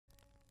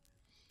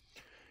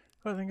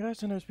Hi then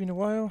guys, I know it's been a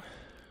while.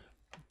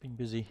 Been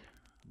busy,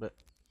 but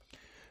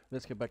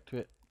let's get back to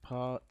it.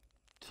 Part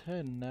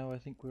 10 now I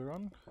think we're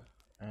on.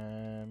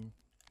 Um,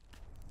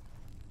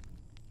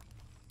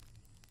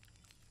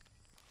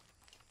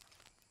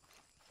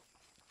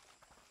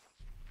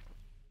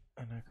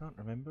 and I can't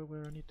remember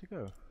where I need to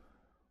go.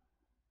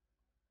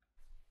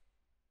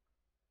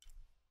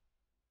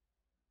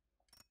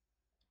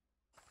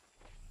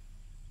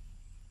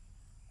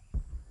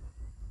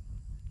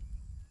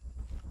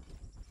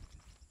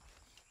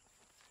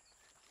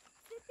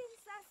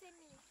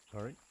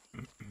 Sorry.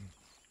 What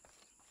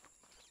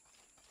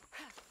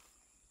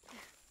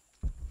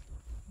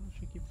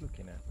should I keep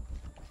looking at?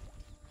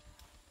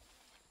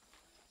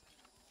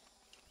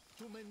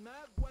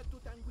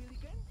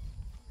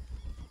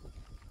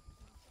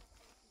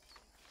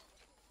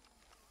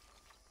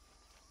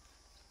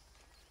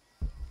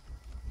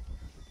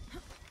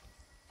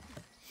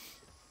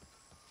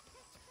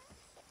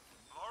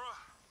 Lara,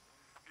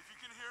 if you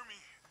can hear me,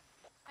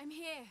 I'm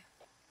here.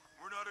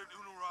 we're not at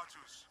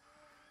Unuratu's.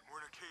 We're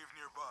in a cave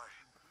nearby.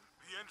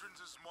 The entrance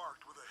is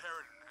marked with a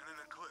heron and an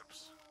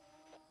eclipse.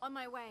 On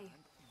my way.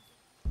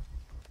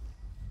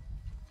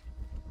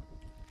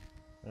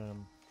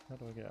 How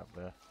do I get up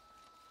there?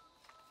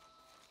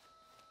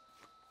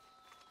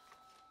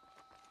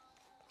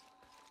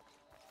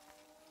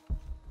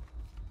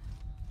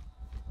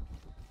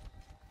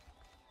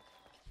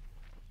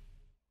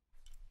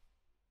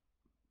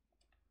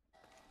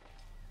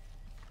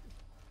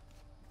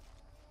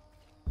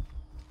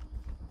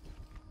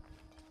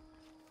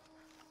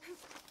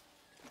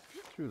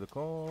 Through the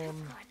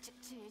corn.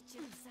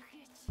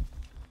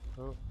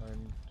 Oh, I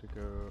need to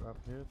go up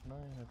here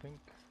tonight, I think.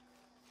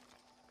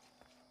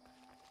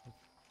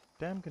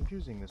 Damn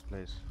confusing, this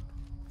place.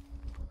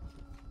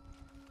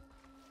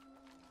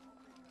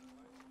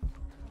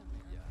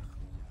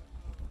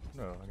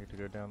 No, I need to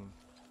go down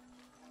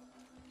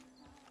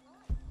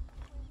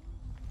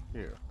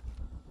here.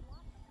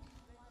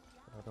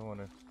 I don't want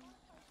to.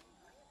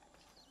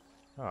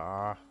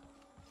 Ah.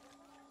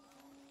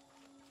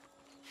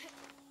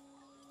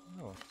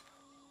 Oh.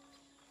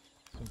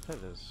 Some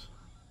feathers.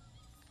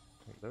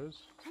 Take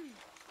those.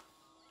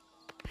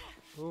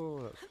 Oh,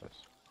 that's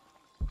close.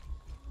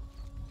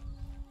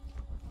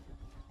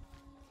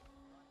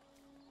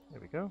 There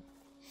we go.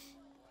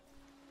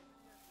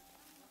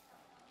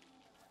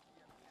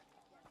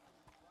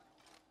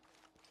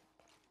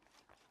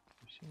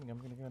 Assuming I'm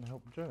going to go and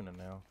help Jonah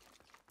now.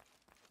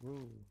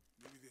 Ooh.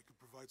 Maybe they could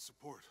provide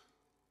support.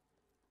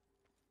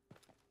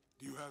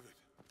 Do you have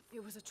it?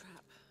 It was a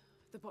trap.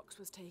 The box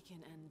was taken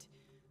and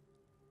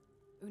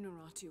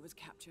Unuratu was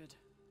captured.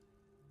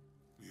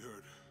 We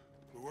heard.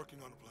 We're working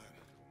on a plan.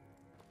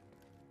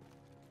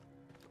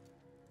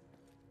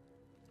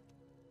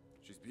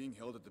 She's being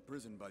held at the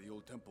prison by the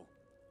old temple.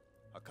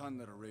 Hakan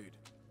led a raid,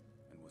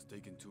 and was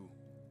taken too.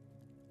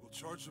 We'll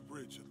charge the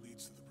bridge that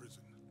leads to the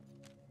prison.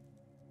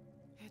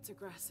 It's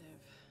aggressive.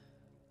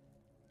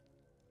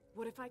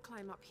 What if I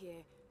climb up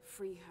here,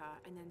 free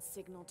her, and then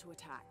signal to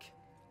attack?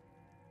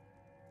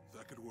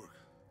 That could work.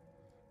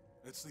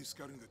 Let's leave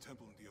scouting the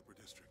temple in the upper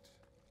district.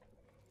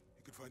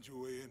 He could find you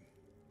a way in.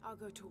 I'll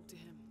go talk to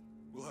him.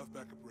 We'll have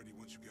backup ready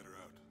once you get her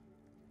out.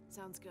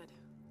 Sounds good.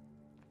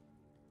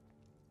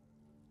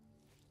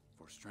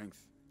 For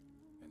strength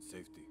and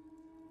safety.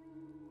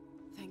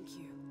 Thank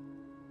you.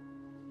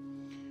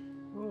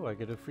 Oh, I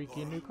get a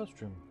freaky new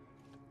costume.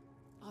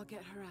 I'll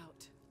get her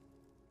out.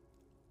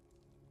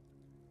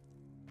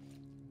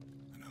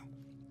 I know.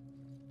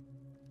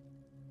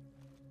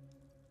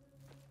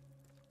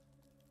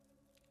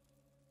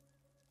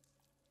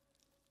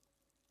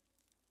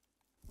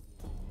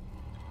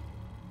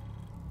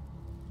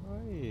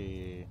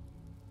 Hey.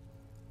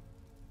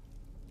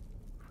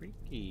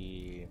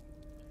 Freaky.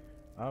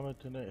 Armor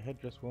to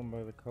headdress worn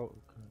by the cult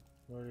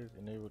warriors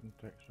enabled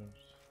interactions.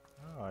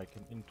 Ah, I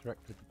can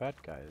interact with bad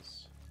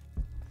guys.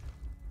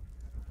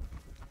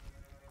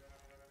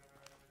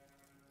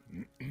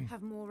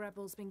 Have more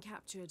rebels been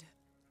captured?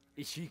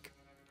 Ishik,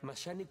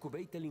 mashani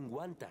kubeita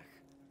lingwantag.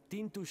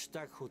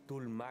 Tintustak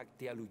hotul mag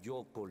te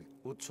aluyokol,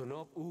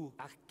 utsonop u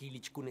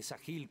achkilich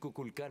kunesahil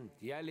kukulkan,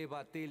 yale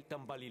batel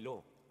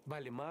tambalilo,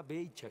 balema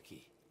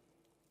beichaki.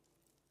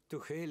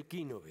 Tugel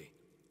kinobe,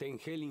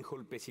 tengelin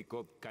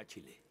holpesikop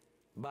kachile.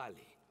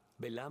 Vale,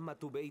 belama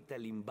tu beita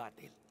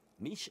limbatel,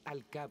 mish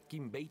alkab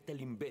kin beita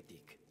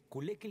limbetik,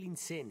 kulekelin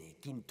sene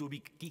kin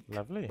tubik kik,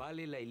 Lovely.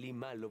 vale la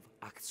ilimalov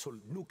aksol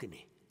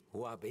nukene,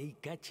 wabei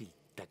kachil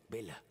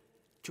takbela.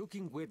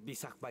 Chukin wet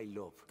bisak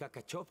bailov,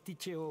 kakachop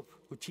ticheop,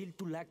 uchil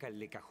tulaka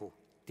lekajo,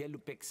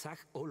 tialupexaj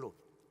olov,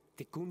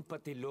 tekun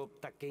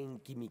patelop taken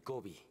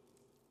kimikobi.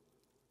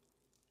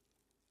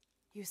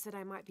 You said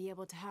I might be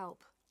able to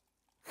help.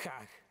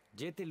 Jaj,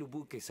 jete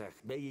lubukesaj,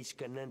 beish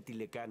kananti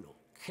lekano,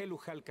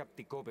 gelujal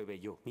kaptikobe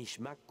bello,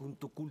 mishmak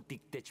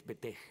kuntukultik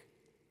techbetej.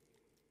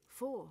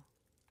 4.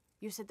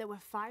 You said there were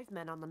 5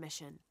 men on the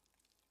mission.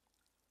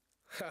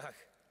 Jaj,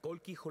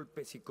 kolki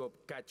holpesikop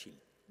kachil.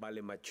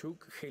 Vale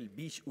machuk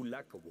helbish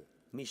ulakobo,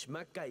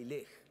 mishmak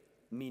kailej,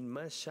 min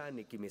más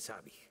shane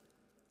kimesabi.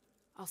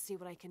 I'll see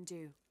what I can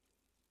do.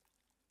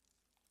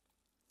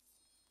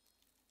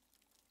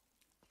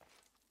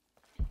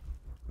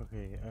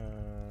 Okay,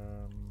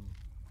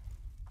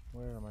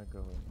 where am I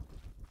going?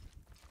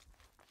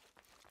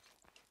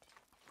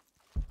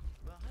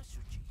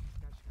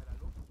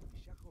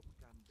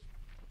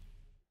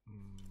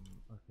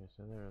 Okay,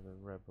 so there are the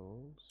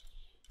rebels.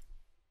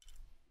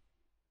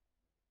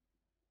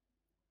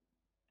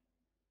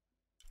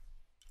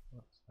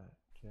 What's that?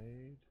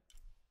 Jade?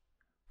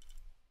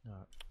 No,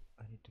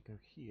 I need to go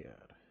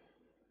here.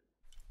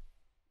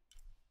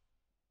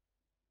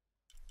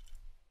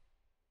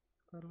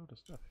 Quite a lot of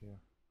stuff here.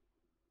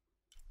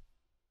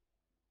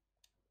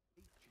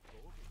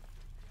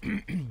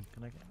 Can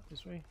I get out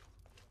this way?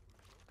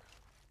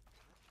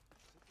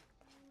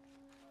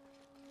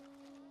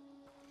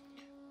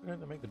 I'm going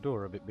to make the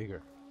door a bit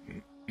bigger.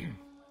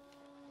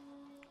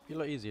 Be a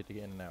lot easier to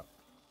get in and out.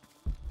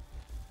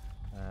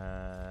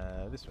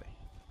 This way.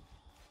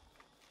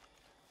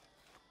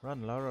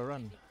 Run, Lara,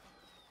 run.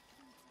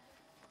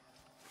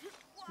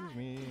 Excuse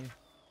me.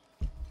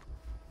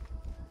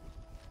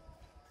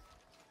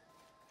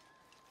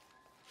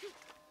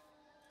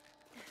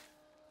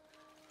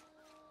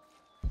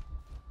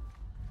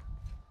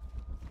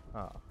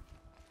 Ah.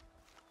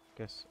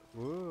 Guess.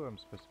 Whoa, I'm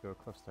supposed to go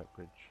across that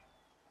bridge.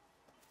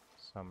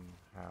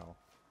 Somehow.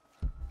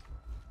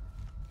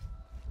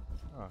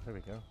 Oh, here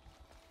we go.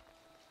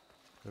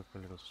 Go for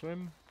a little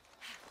swim.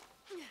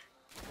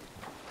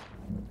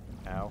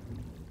 Ow.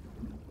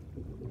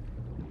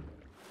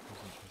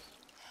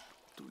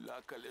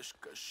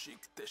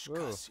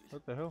 Whoa,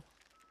 what the hell?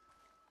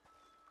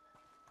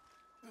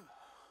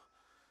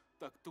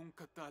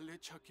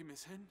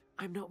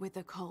 I'm not with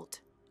the cult.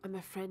 I'm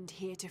a friend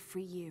here to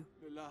free you.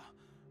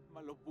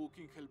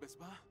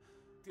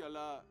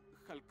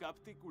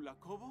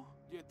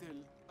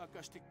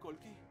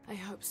 I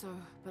hope so,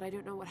 but I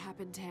don't know what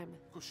happened to him.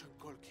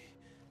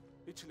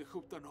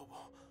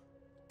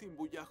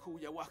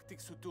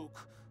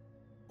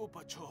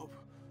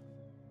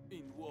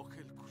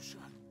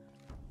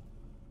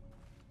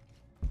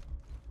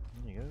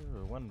 There you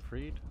go, one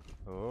freed.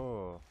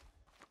 Oh.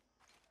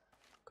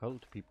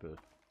 Cult people.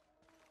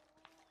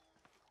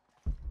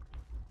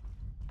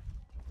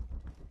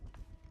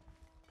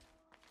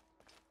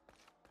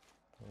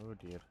 Oh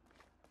dear.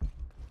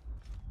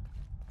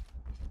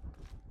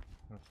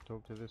 Let's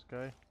talk to this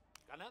guy.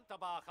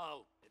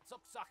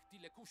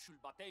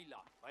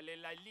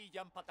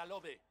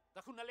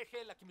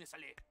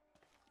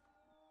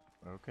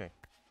 Okay.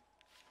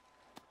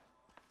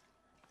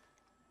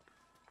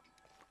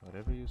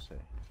 Whatever you say.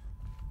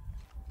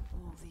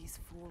 All these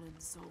fallen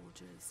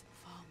soldiers,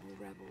 far more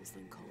rebels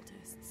than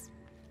cultists.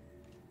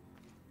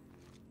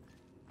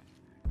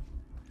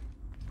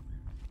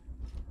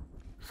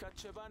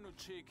 Hachevanu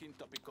chik in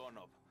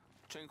Topikonov.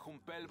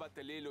 Chenjumpel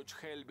batelilo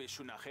chhel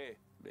beshunaje.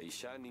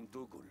 Beishan in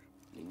Tukul.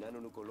 Ninano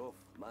Nukolov,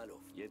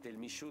 Malov, Yetel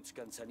Mishuts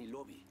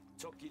Kansanilobi.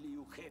 Tsokili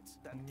Uhetz,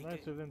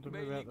 Nice of them to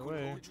move out the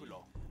way.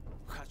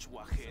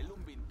 Hachwahel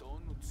un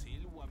binton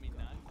utzil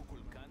waminan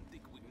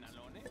kukulkantik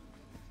wignalone.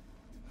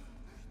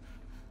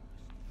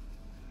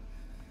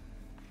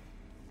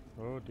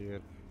 Oh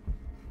dear.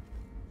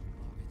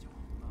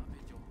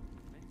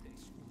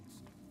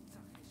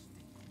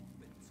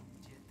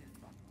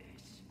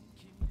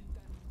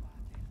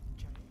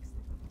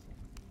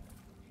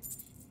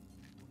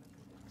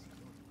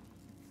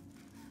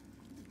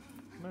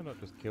 Why not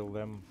just kill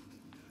them?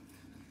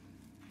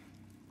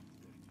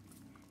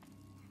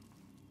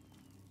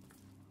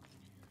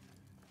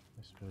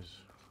 I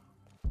suppose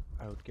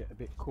I would get a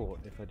bit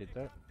caught if I did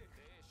that.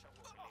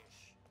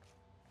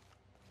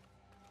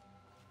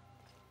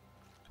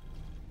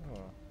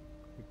 Oh,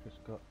 we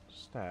just got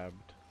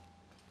stabbed.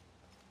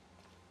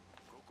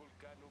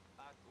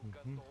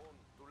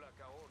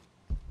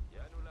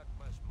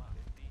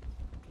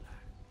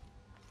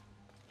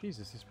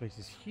 Jesus, this place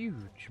is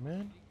huge,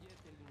 man.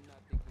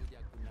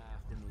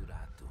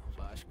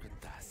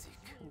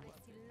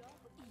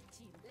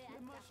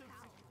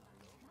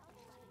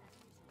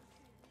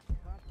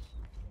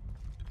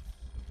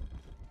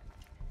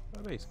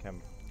 A base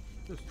camp.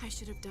 Just I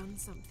should have done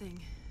something.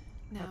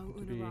 Now Happened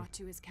to be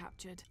Unuratu is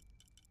captured.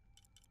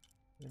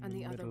 in And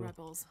the other middle.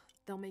 rebels.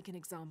 They'll make an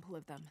example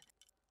of them.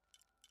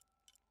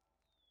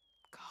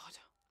 God,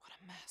 what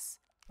a mess.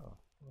 Oh,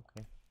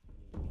 okay.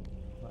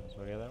 Might as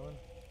well get that one.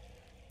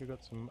 We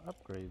got some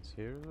upgrades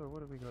here. Oh,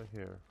 what have we got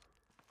here?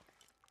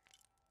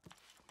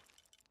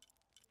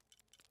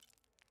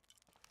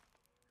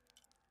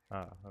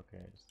 Ah, okay,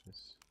 it's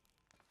this.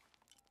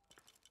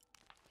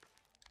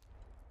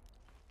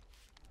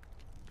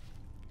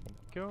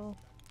 Thank you.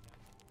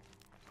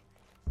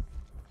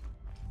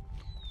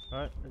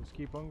 Alright, let's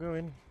keep on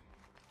going.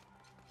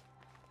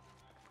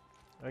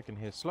 I can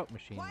hear slot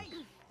machines.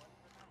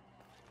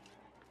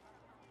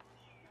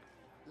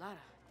 Lara,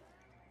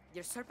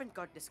 your serpent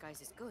guard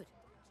disguise is good.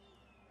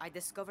 I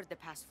discovered the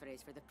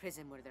passphrase for the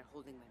prison where they're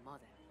holding my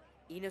mother.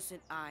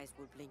 Innocent eyes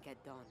will blink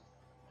at dawn,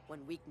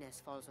 when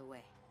weakness falls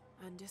away.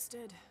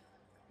 Understood.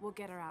 We'll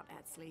get her out,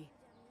 Etzli.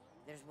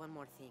 There's one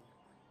more thing.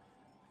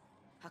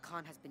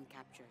 Hakan has been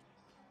captured.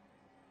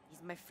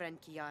 He's my friend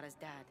Kiara's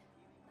dad.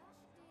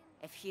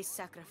 If he is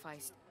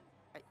sacrificed,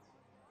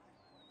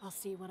 I'll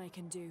see what I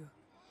can do.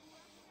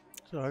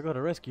 So I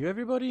gotta rescue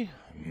everybody?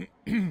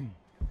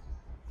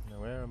 Now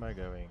where am I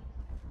going?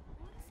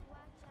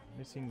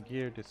 Missing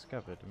gear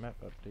discovered, map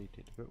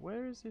updated. But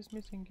where is this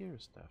missing gear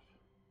stuff?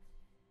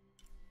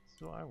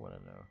 That's what I wanna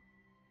know.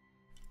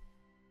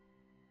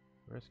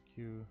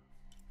 Rescue.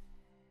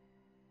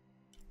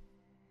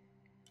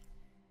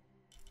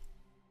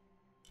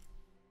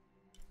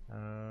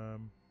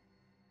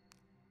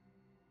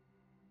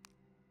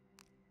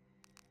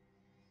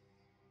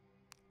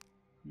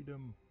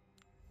 Freedom.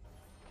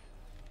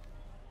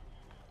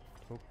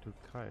 Talk to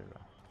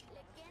Kyra.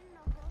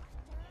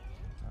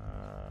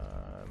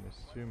 I'm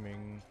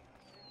assuming.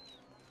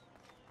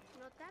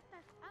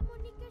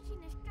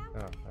 Oh,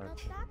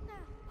 okay.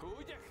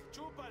 Kuyek,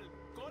 chupal,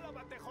 kola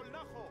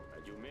batejolnajo.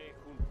 Ayume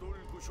juntul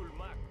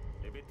kushulmak.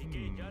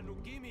 Lebetike yanu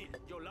kimil.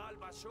 Yolal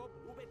bashop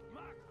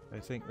ubetmak. I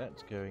think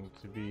that's going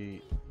to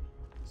be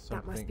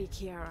That must something. be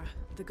Kiara,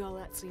 the girl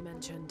Etsley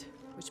mentioned,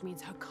 which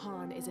means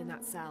Hakan is in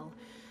that cell.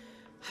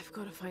 I've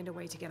got to find a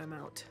way to get him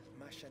out.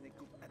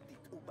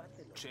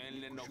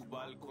 Chen le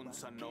nokbal kun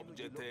sanob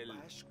jetel.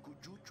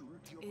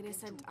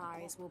 Innocent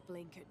eyes will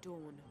blink at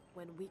dawn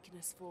when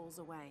weakness falls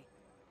away.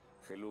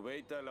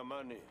 Gelubeita la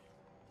mane.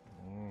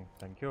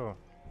 Thank you.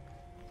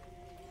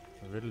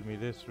 Riddle me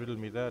this, riddle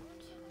me that.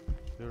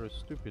 You're a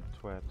stupid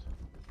twat.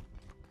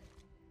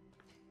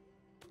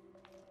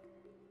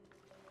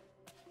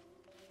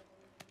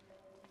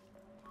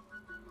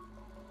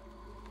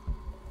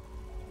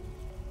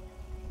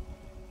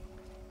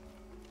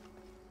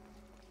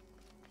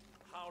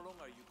 How long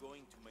are you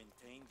going to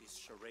maintain this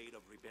charade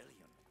of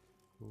rebellion?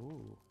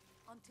 Ooh,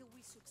 Until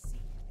we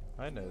succeed.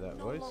 I know that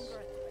No voice. longer a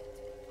threat.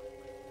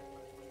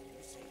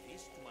 You say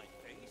this to my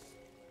face?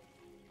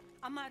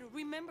 Amaru,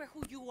 remember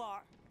who you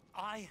are.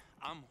 I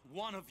am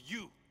one of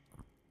you.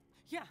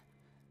 Yeah.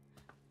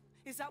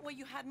 Is that why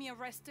you had me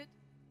arrested?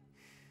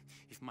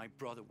 If my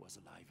brother was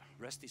alive,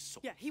 rest his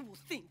soul. Yeah, he will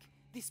think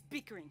this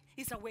bickering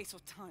is a waste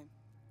of time.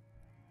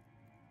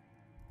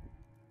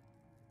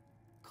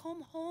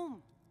 Come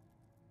home.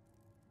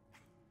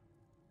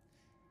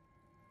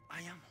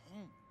 I am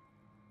home.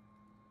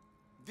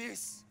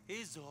 This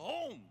is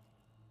home.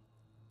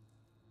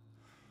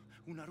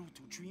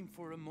 Unarutu, dream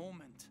for a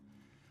moment.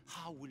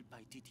 How will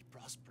Paititi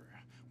prosper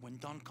when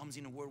Dawn comes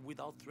in a world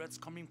without threats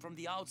coming from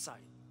the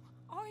outside?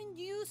 Aren't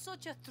you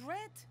such a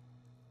threat?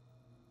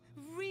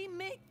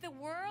 Remake the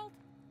world?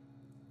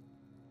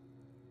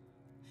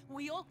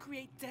 We all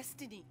create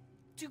destiny,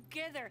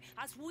 together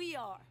as we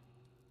are.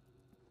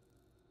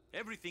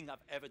 Everything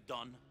I've ever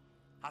done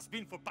has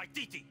been for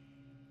Paititi.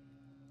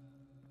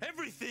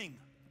 Everything!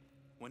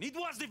 When it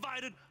was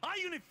divided, I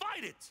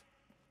unified it!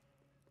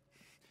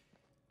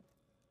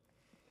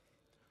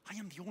 I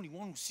am the only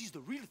one who sees the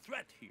real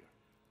threat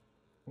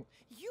here.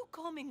 You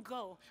come and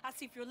go as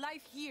if your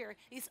life here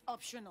is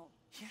optional.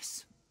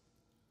 Yes.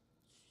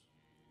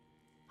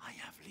 I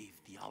have lived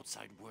the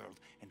outside world,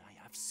 and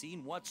I have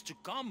seen what's to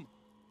come.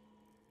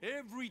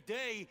 Every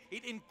day,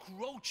 it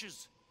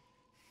encroaches.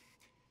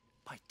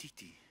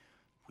 Paititi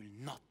will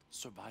not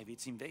survive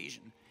its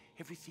invasion.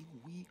 Everything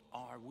we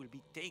are will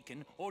be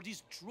taken or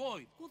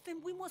destroyed. Well,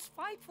 then we must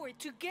fight for it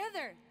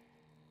together,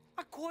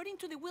 according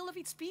to the will of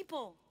its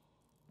people.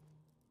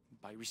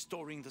 By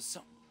restoring the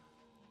sun.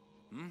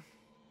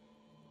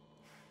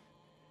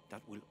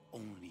 That will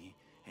only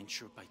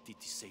ensure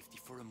Paititi's safety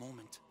for a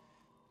moment.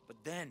 But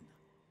then,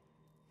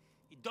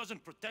 it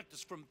doesn't protect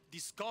us from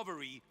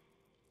discovery,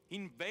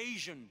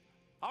 invasion.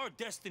 Our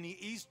destiny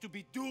is to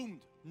be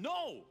doomed.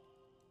 No!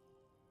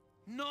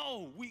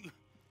 No,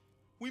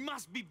 we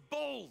must be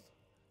bold,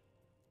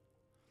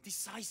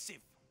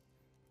 decisive.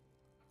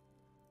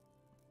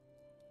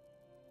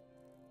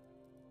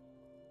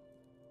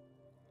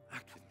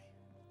 Act with me.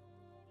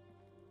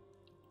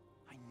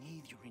 I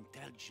need your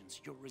intelligence,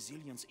 your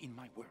resilience in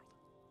my world.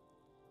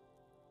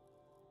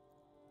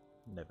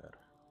 Never.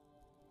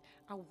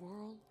 A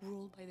world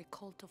ruled by the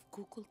cult of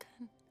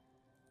Kukulkan?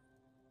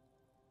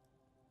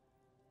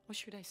 Or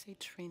should I say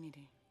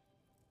Trinity?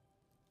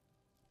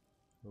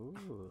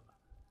 Ooh.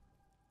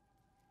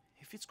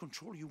 If it's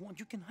control you want,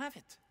 you can have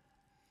it.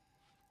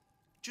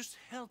 Just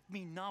help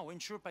me now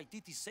ensure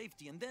Paititi's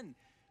safety, and then,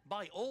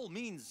 by all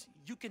means,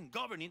 you can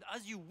govern it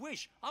as you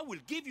wish. I will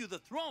give you the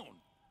throne.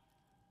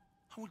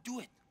 I will do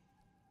it.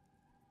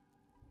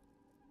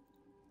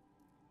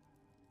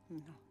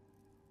 No.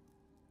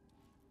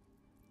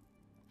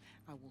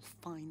 I will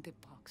find the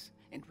box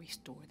and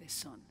restore the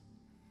sun.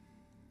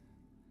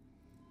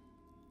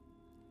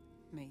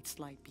 May its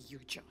light be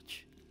your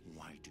judge.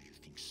 Why do you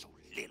think so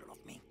little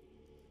of me?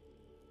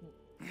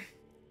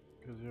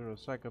 Because you're a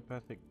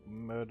psychopathic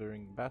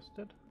murdering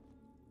bastard?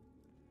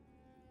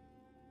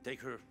 Take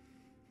her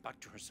back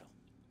to her cell.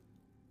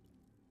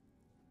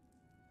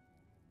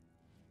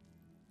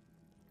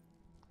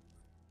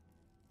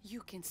 You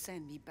can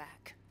send me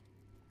back,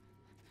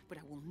 but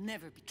I will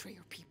never betray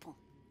your people.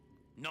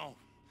 No,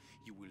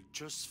 you will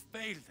just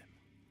fail them.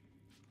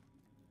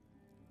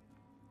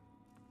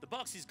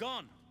 box is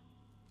gone.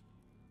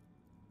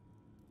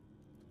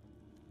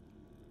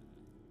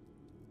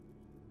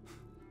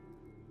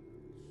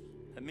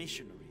 A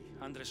missionary,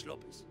 Andres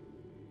Lopez.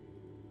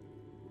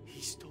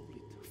 He stole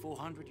it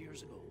 400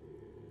 years ago.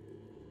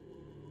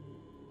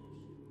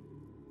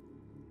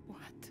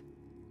 What?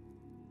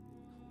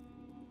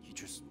 You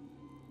just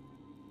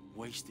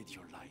wasted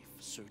your life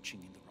searching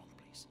in the wrong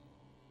place.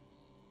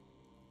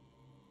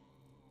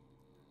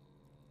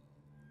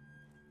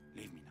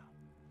 Leave me now.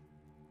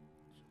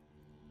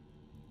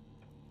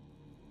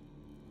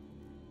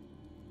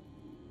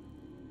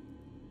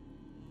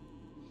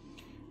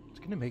 It's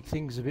going to make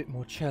things a bit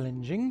more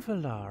challenging for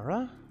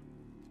Lara.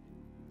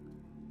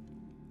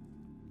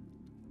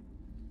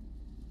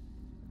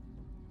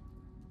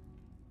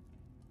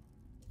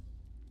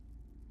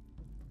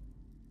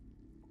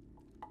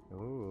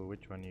 Oh,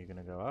 which one are you going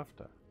to go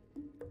after?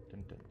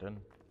 Dun dun dun.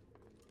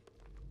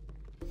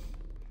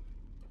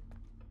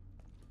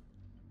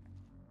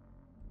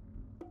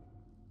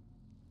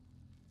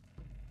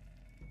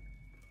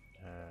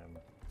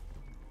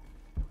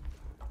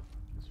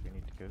 Guess we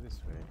need to go this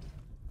way.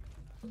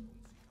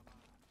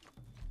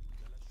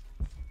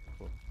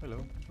 Oh,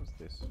 hello. What's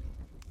this?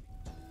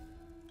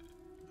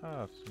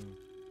 Ah, some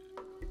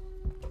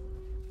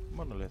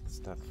monolith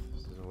stuff.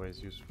 This is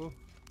always useful.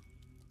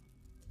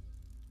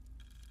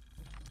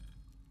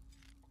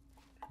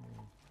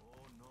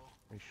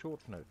 A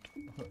short note.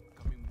 What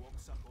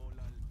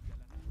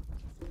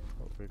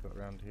have we got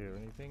around here?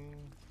 Anything?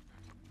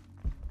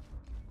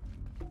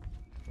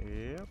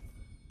 Yep.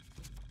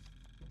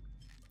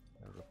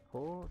 A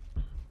report.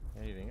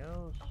 Anything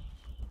else?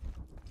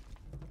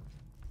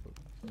 Oh,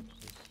 what's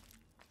this?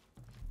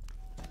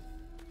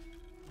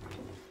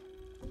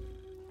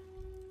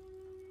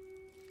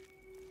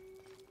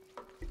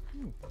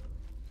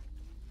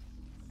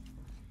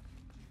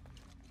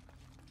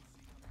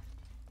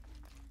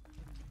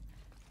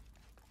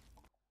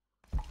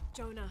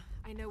 Jonah,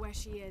 I know where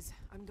she is.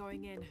 I'm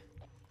going in.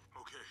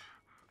 Okay,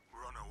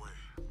 we're on our way.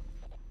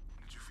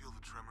 Did you feel the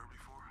tremor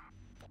before?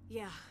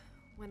 Yeah,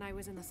 when I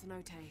was in the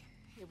cenote.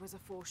 It was a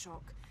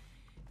foreshock.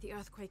 The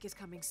earthquake is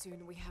coming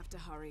soon. We have to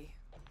hurry.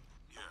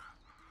 Yeah.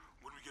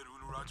 When we get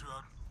Unuratu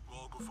out, we'll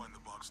all go find the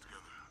box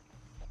together.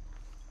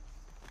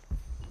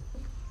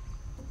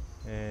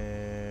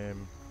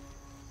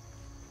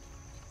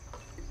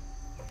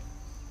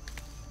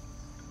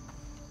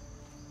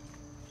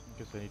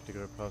 Guess I need to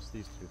go past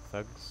these two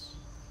thugs.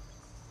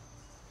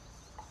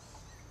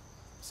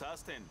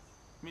 Sasten,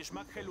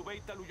 Mishmak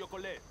Helubeita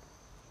Luyokole.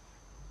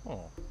 Oh,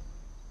 well,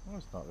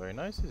 that's not very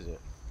nice, is it?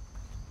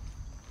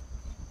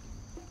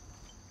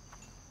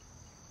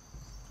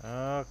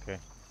 Okay.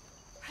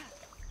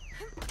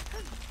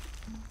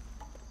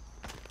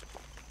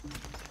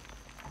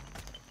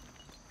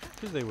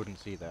 Because they wouldn't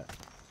see that.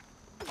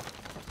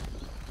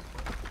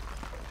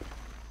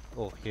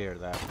 Or hear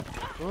that.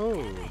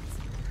 Oh!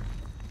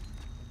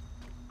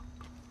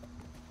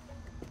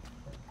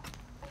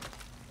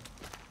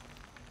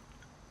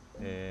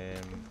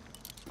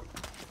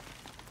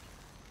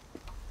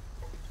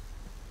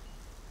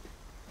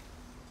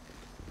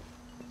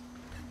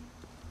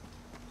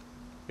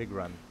 Big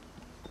run.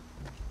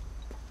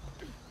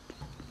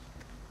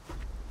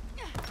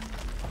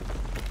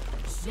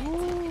 So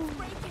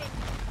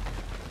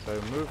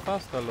move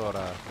faster,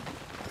 Laura.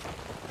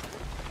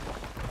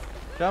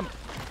 Jump!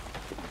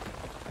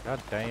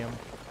 God damn.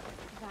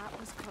 That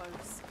was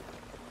close.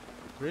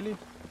 Really?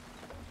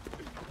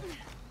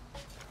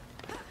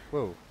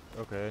 Whoa.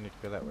 Okay, I need to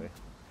go that way.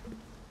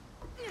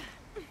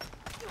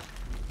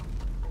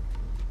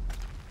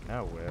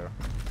 Now where?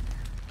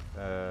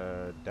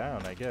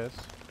 Down, I guess.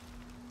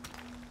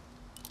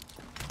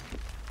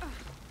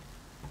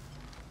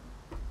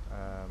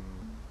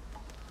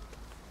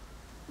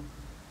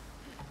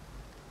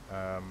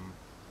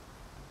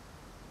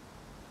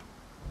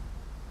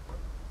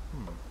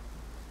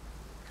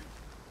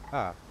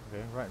 Ah,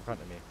 okay, right in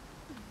front of me.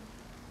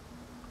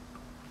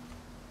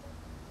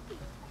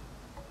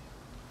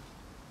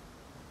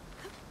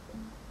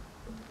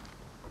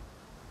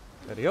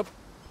 Ready up.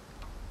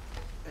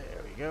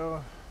 There we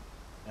go.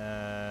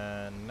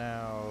 And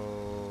now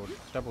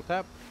double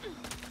tap.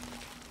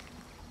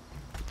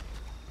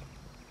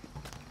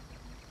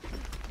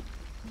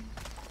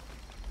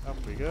 Up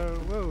we go.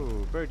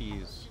 Whoa,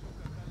 birdies.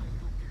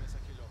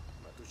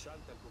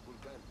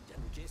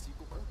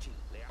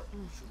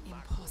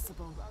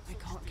 Impossible. I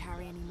can't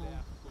carry anymore.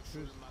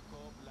 Who's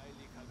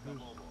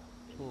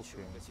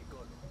talking?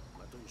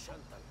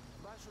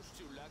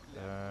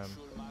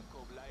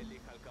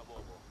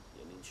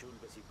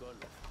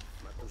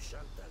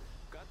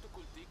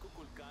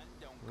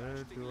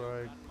 Where do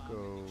I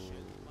go?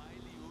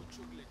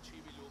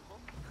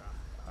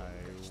 I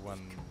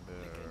wonder.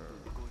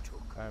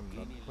 I'm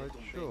not quite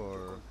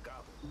sure.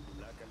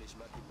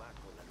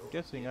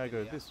 Guessing I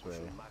go this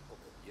way.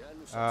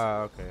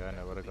 Ah, okay, I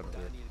know what I gotta do.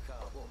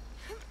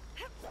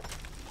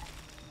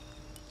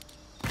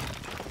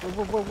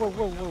 Whoa, whoa, whoa, whoa,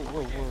 whoa, whoa,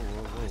 whoa, whoa,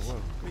 whoa, whoa.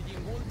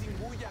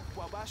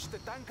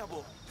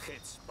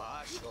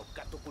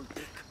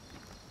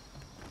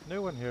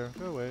 No one here.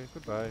 Go away.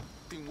 Goodbye.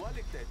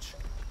 Tinwaliktech,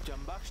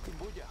 Jambach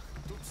Timbuyach,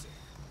 Tutse.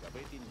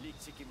 Gabetin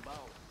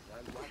Lixikimbao,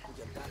 Lalwaku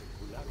Yatal,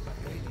 Ulak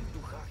Batel,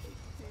 Tuhaji.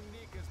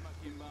 Tinikes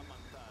Makimba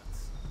Mantats.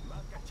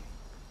 Makachi.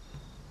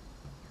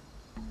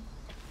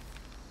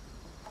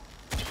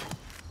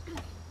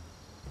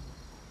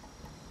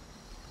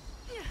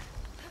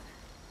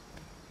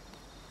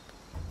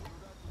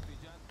 Uratu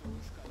Tijantu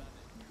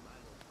Ushkalane.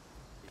 Malo.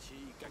 Ishi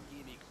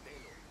Kakinik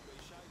Telo.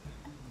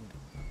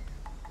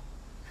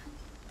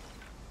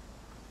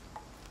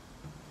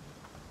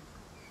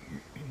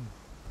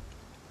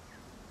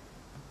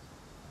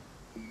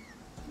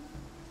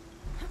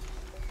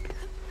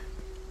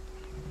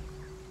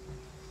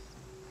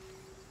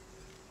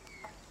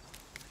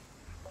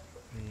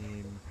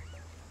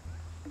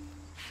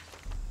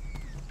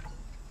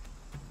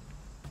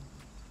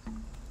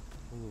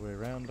 All the way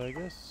around, I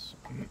guess.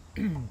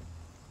 And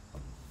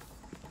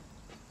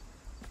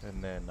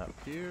then up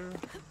here.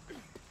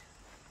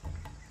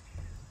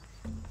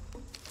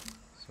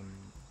 Some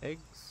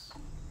eggs.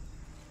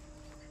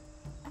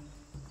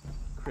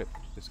 Crypt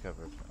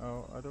discovered.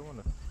 Oh, I don't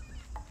want to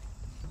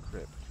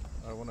crypt.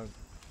 I want to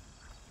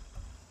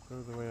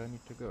go the way I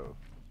need to go.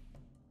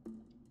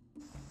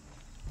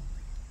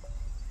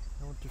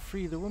 I want to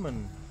free the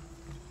woman.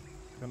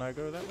 Can I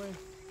go that way?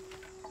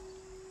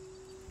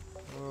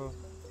 Oh.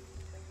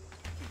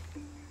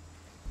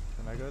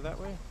 Can I go that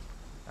way?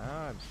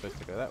 Ah, I'm supposed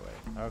to go that way.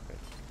 Okay.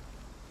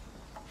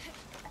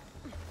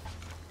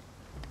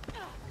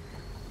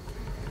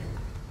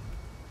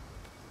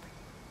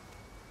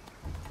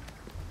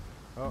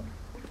 Oh.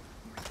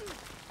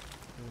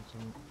 Doing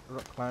some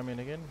rock climbing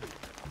again.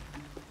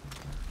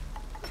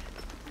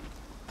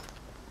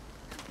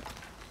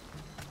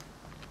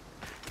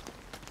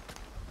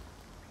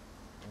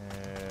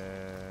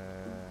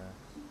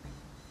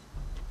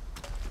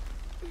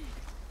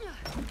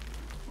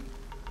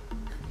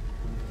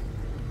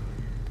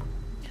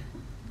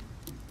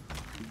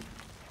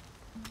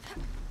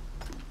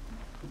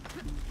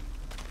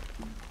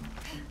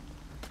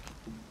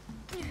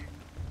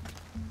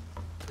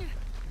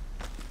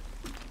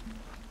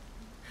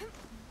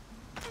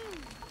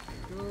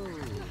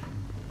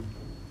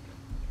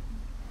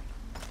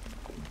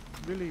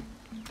 Really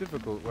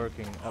difficult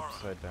working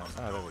upside down.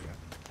 Ah, there we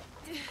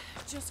go.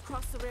 Just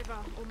cross the river,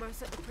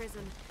 almost at the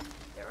prison.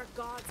 There are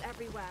guards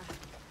everywhere.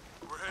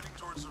 We're heading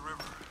towards the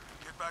river.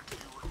 Get back to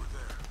you when we're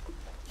there.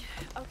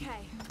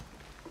 Okay.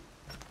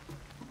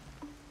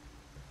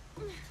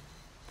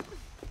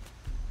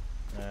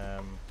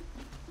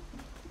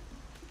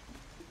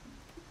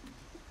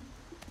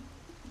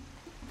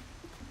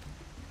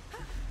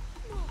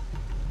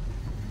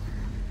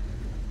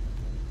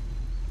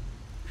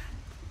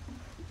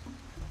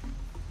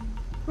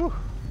 Whew.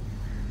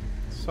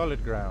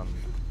 Solid ground.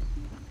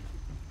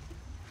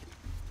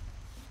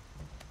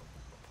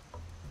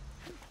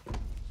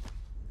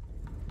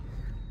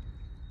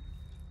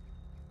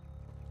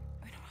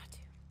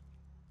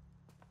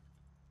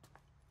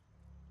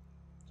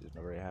 She's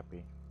not very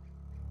happy.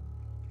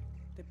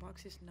 The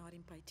box is not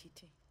in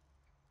Paititi.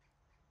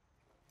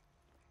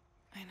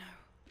 I know.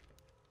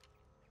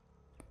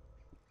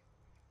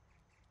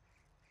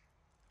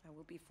 I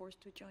will be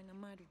forced to join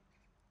Amaru.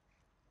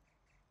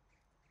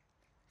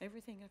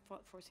 Everything I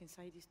fought for since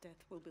Aidi's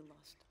death will be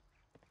lost.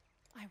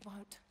 I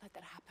won't let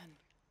that happen.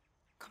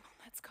 Come on,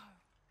 let's go.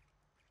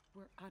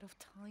 We're out of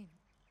time.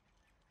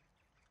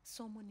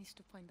 Someone needs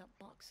to find that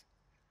box.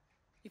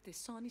 If the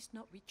sun is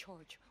not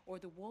recharged, or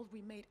the world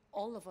we made,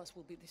 all of us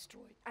will be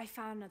destroyed. I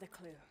found another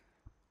clue.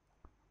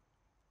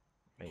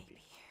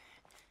 Maybe.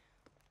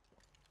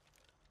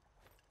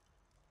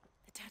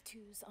 The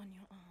tattoos on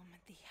your arm,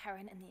 the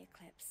heron and the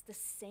eclipse, the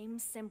same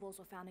symbols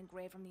were found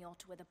engraved on the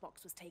altar where the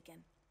box was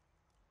taken.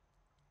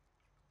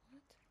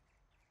 What?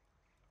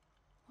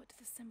 What do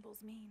the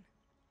symbols mean?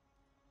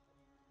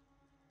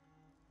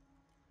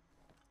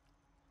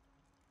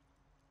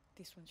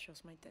 This one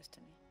shows my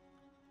destiny.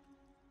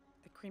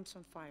 The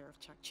crimson fire of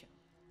Chakchil.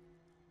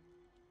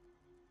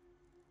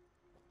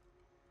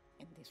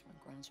 And this one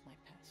grounds my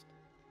past.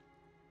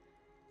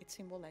 It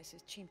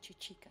symbolizes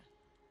Chimchichica,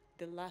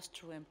 the last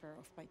true emperor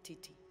of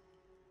Paititi.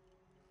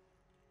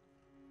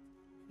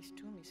 His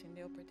tomb is in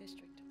the upper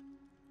district.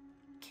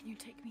 Can you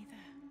take me there?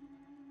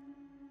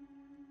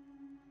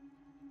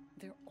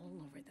 They're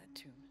all over that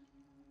tomb.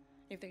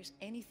 If there's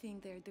anything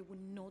there, they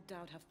would no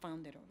doubt have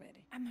found it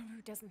already.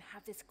 Amaru doesn't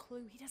have this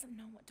clue. He doesn't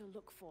know what to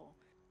look for.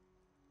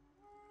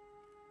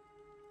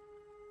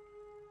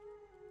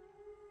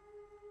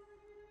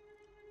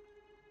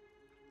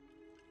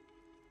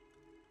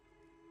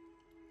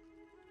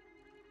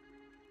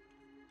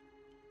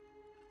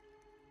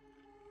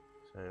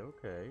 Say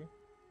okay.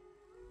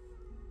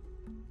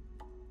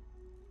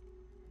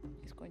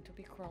 He's going to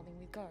be crawling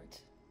with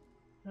guards.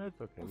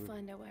 That's okay. We'll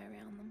find our way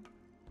around them.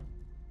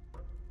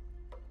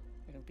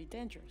 It'll be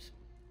dangerous.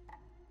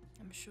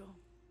 I'm sure.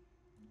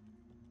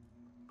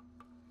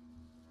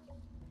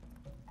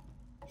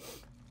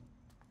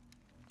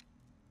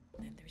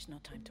 Then there's no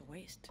time to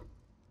waste.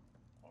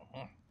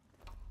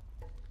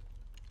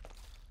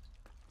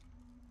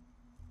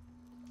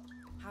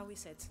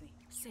 is Etzli?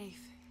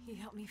 Safe. He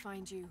helped me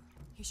find you.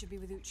 He should be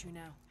with Uchu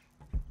now.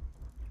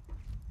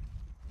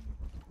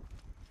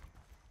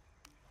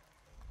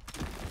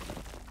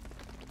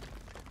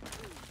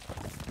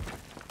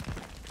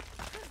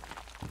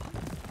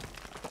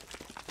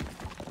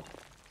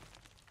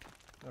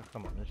 Oh,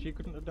 come on. She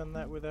couldn't have done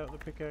that without the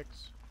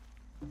pickaxe.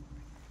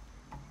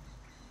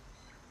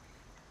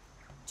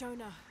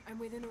 Jonah, I'm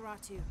with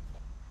Unuratu.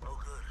 Oh,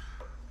 good.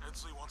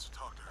 Etzli wants to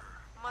talk to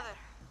her. Mother,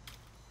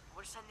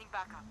 we're sending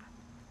backup.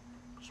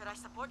 Should I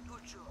support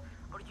Uchu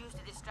or use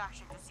the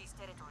distraction to seize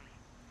territory?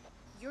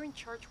 You're in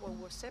charge while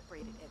we're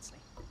separated, Etzli.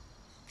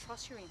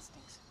 Trust your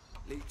instincts.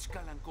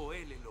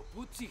 Leichkalankoele lo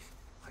putzich,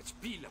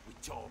 hachpila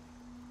wichob.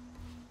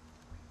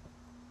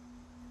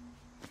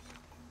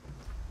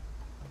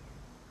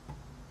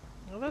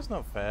 Well, that's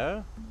not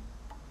fair.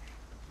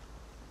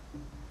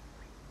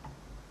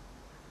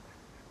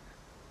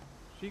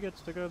 She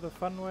gets to go the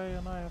fun way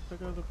and I have to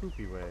go the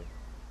poopy way.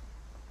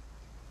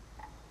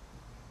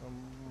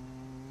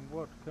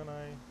 What can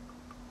I...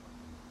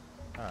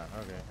 Ah,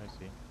 okay, I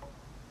see.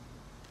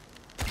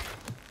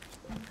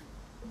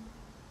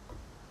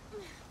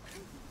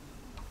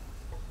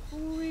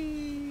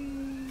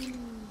 Whee!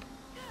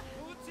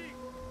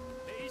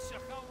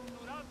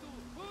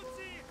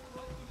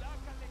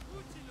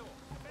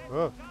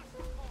 Oh.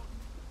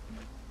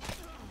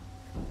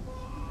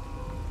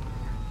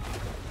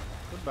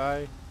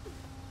 Goodbye.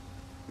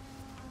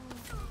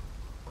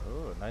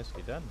 Oh,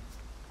 nicely done.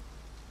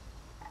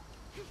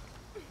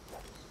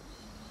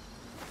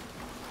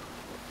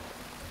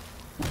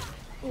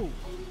 Ooh.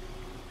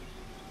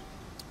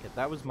 Okay,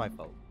 that was my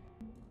fault.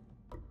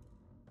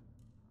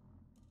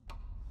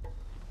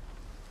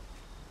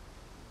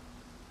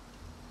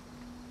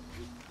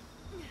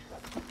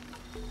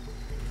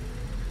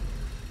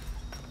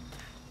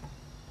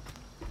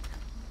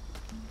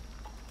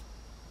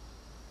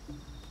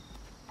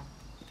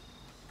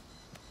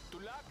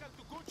 Tulakal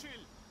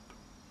tukuchil.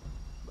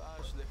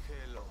 Bash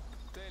lehelo.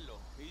 Telo.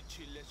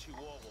 Ichi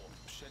lechiwogo.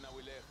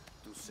 Shenawilech.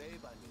 Tu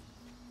sebani.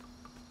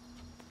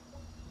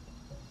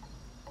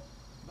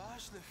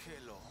 Bash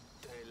lehelo.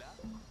 Tela.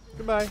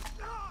 Goodbye.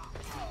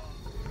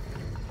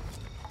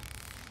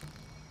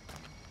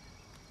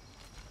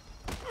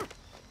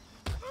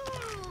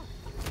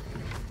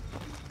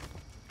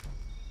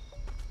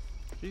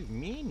 She's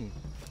mean.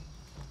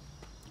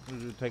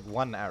 It'll take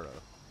one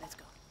arrow. Let's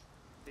go.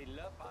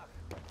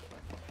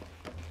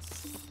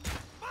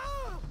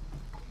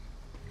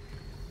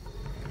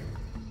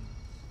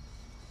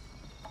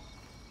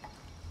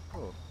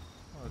 Oh,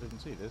 I didn't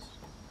see this.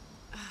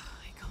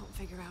 I can't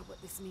figure out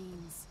what this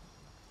means.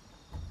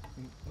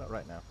 Not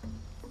right now.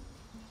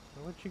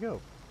 Well, where'd she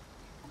go?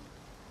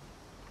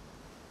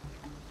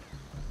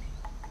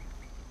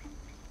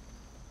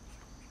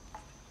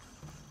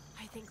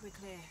 I think we're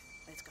clear.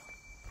 Let's go.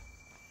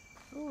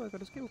 Oh, I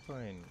got a skill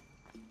point.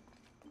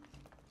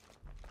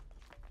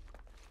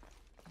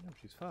 Oh,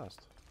 she's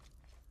fast.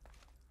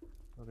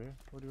 Okay,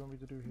 what do you want me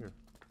to do here?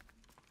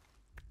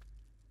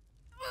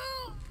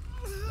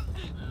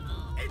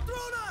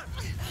 Intruder!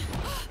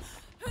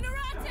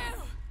 Unuratu!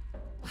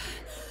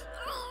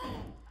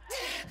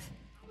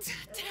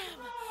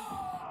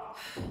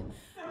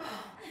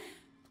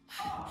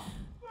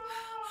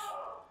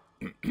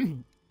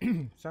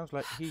 Damn. Sounds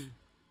like he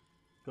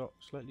got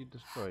slightly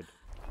destroyed.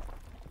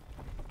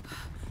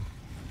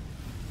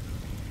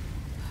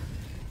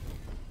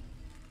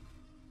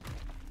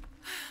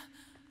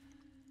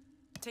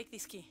 Take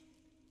this key.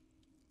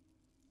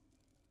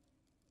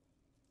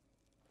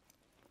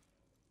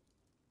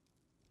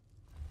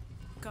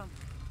 Come.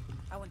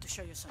 I want to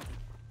show you something.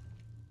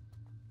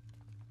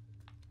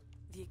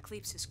 The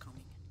eclipse is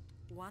coming.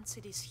 Once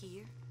it is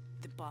here,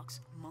 the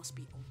box must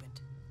be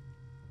opened.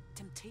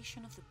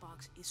 Temptation of the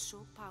box is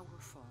so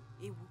powerful,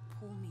 it will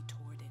pull me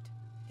toward it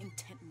and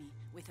tempt me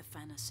with a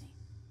fantasy,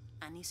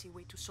 an easy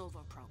way to solve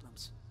our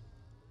problems.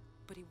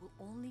 But it will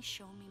only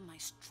show me my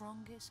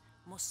strongest,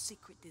 most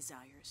secret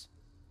desires.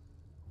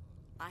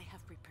 I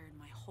have prepared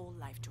my whole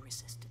life to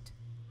resist it.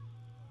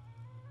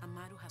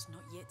 Amaru has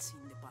not yet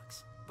seen the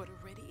box, but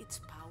already its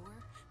power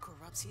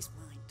corrupts his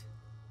mind.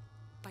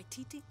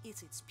 Paititi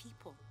is its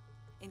people,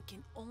 and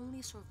can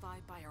only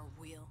survive by our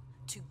will,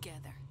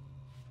 together.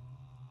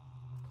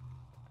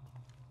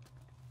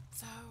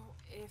 So,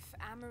 if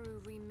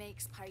Amaru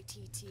remakes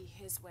Paititi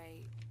his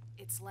way,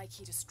 it's like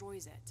he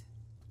destroys it.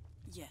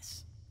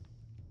 Yes.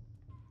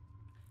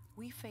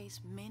 We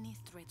face many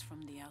threats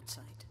from the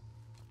outside,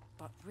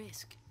 but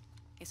risk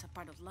is a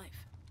part of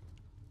life.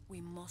 We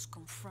must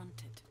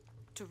confront it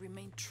to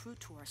remain true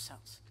to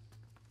ourselves.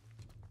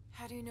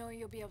 How do you know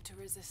you'll be able to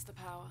resist the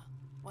power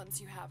once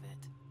you have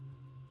it?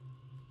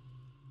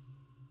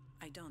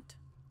 I don't.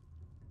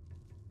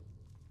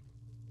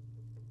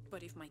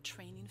 But if my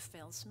training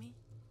fails me,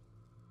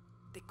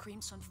 the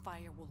Crimson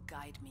Fire will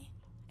guide me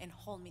and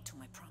hold me to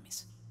my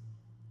promise.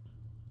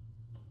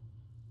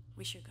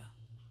 We should go.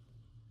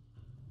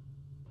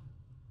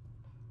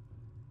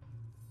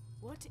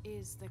 What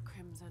is the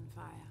Crimson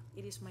Fire?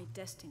 It is my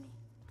destiny.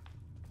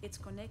 It's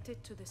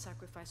connected to the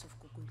sacrifice of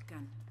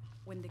Kukulkan.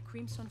 When the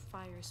Crimson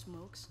Fire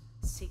smokes,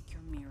 seek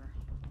your mirror.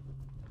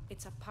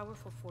 It's a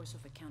powerful force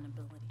of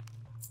accountability.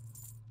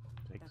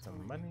 Take That's all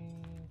some I know.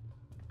 money.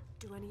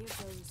 Do any of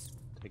those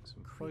Take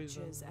some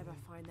poison. creatures ever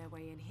find their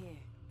way in here?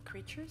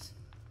 Creatures?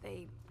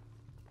 They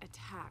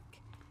attack.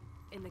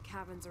 In the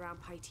caverns around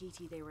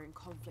Paititi, they were in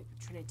conflict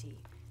with Trinity.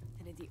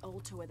 And at the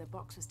altar where the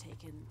box was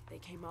taken, they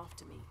came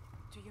after me.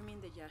 Do you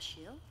mean the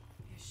Yashiel?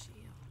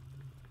 Yashiel.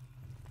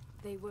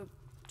 They were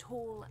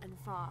tall and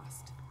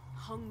fast,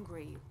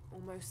 hungry,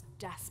 almost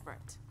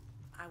desperate.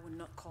 I would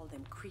not call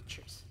them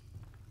creatures.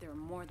 They're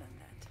more than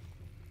that.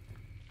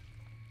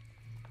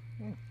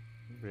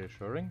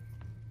 Reassuring.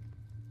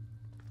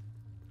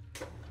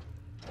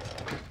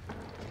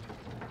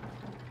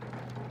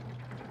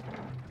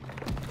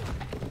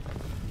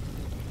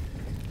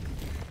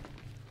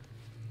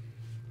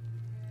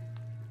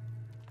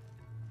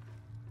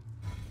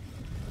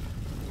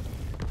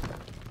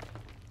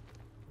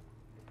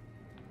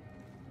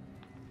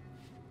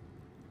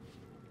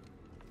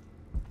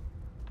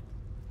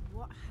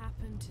 What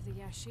happened to the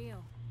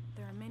Yashiel?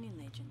 There are many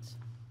legends.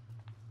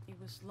 It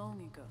was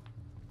long ago,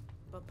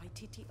 but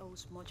Paititi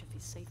owes much of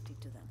his safety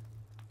to them.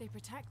 They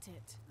protect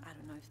it. I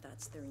don't know if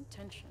that's their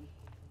intention,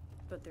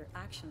 but their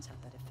actions have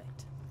that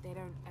effect. They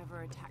don't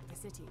ever attack the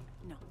city.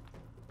 No.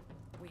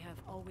 We have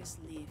always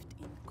lived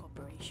in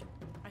cooperation.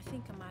 I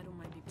think Amaru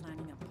might be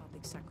planning a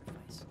public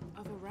sacrifice.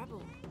 Of a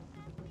rebel.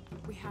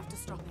 We have to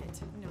stop it.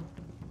 No,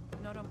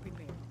 not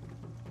unprepared.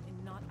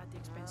 And not at the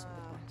expense of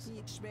the box.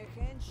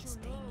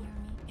 Stay near me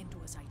and do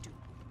as I do.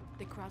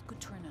 The crowd could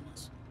turn on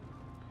us.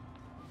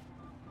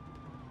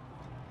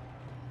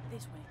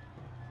 This way.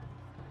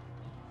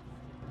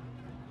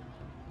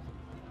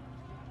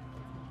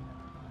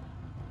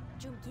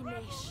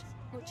 Junkinesh,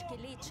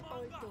 Muchkilich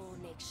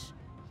Oldonish.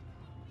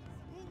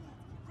 Who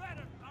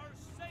threatened our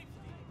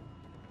safety?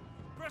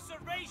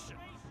 Preservation!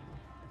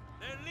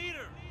 Their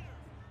leader,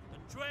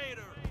 the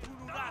traitor,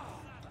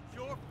 Unuratu,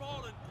 your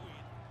fallen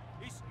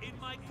queen, is in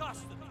my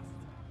custody.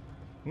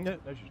 No,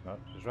 no, she's not.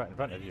 She's right in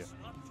front of you. It's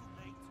not too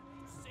late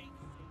to save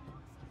them.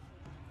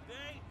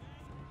 Today,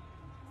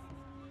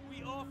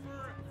 we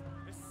offer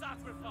a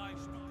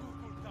sacrifice to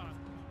Kukulkan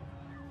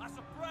as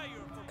a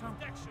prayer for Come.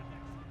 protection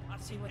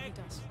as See the what he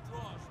exit does.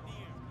 draws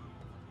near.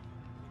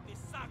 With this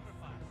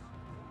sacrifice,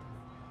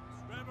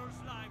 this rebel's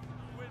life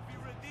will be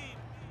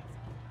redeemed.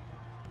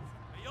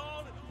 May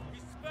all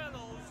his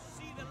fellows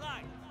see the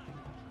light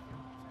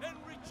and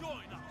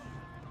rejoin us.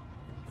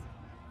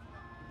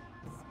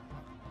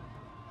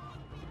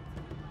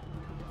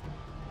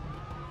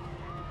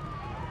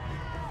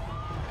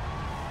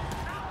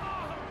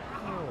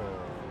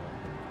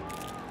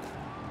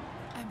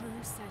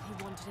 Amaru said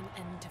he wanted an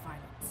end to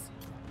violence.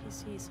 He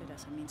sees it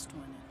as a means to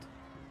an end.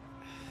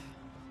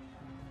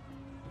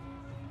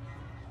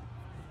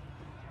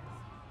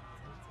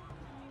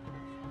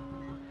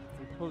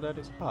 He pulled out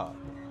his heart.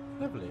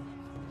 Lovely.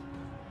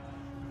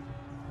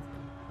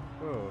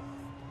 Oh.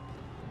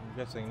 I'm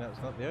guessing that's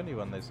not the only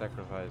one they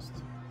sacrificed.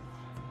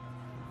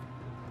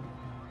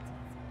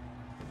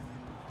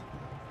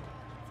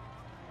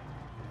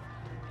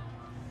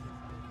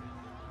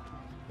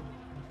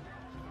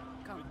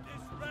 Come. With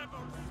this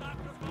rebel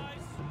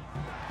sacrifice,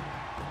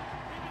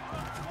 he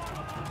becomes one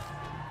of us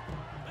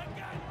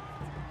again.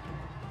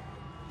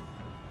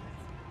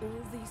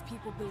 All these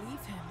people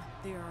believe him.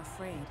 They are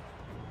afraid,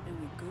 and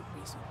with good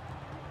reason.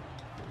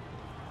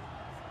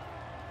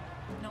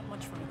 Not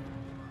much further.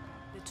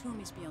 The tomb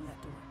is beyond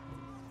that door.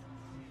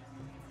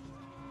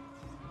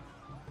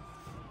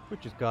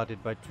 Which is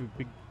guarded by two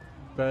big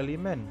burly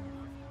men.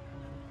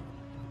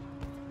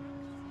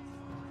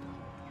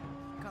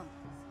 Come.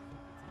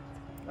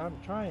 I'm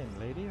trying,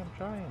 lady, I'm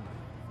trying.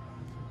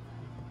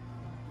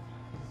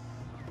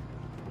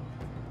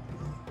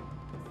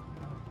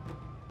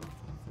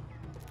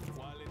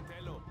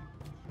 Walentelo,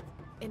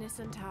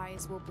 Innocent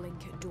eyes will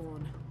blink at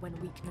dawn when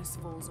weakness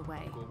falls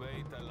away.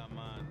 Kubeita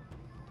Laman.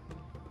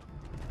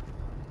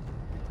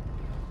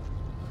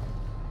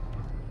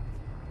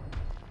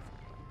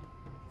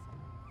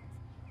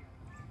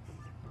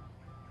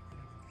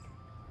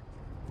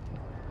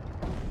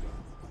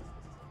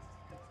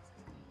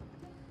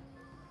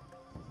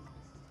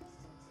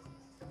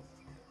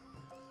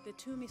 The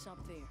tomb is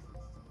up there,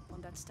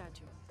 on that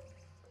statue.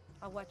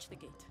 I'll watch the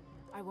gate.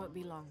 I won't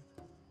be long.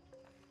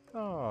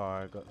 Oh,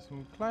 I got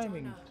some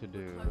climbing Jonah, to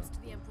do. we're close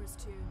to the Emperor's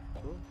tomb.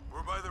 Cool.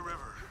 We're by the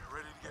river,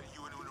 ready to get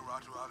you and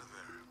Unuratu out of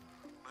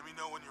there. Let me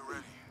know when you're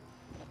ready.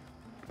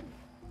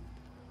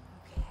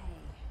 Okay.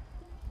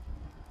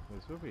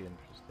 This will be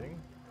interesting.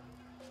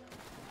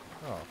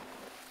 Oh.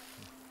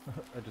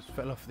 I just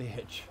fell off the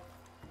edge.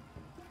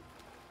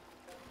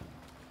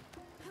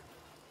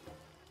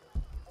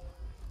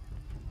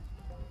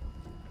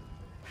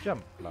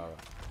 Jump, Lara.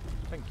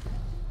 Thank you.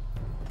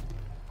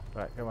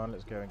 Right, come on,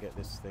 let's go and get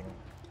this thing.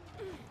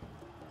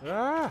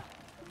 Ah!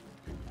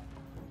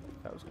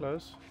 That was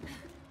close.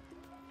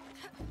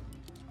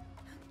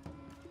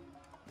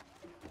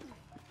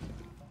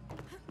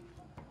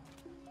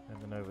 And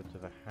then over to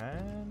the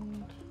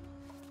hand.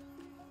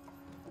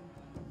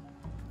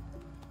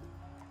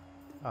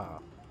 Ah.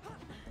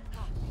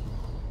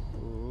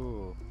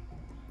 Ooh.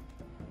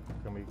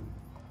 Can we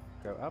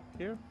go up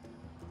here?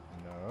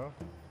 No.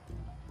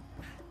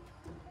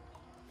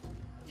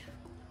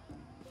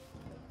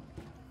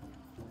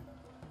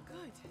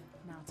 Good.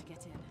 Now to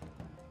get in.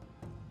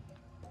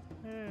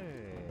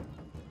 Hey.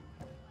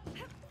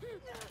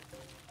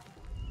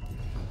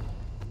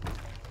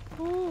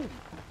 Ooh.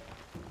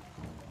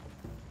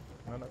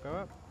 Can I not go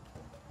up?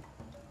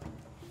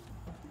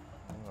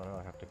 Oh no,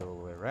 I have to go all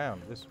the way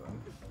around this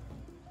one.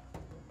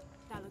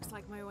 That looks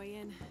like my way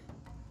in.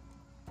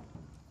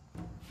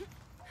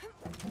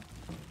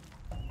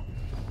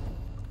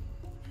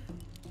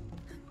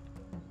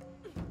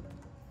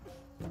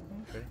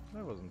 Okay,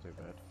 that wasn't too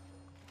bad.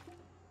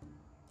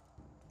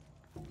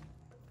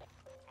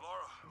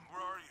 Lara,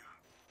 where are you?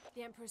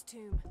 The Emperor's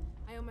tomb.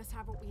 I almost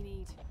have what we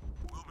need.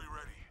 We'll be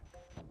ready.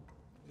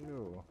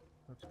 Ew,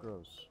 that's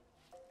gross.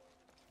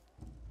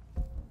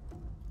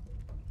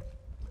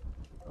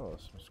 Oh,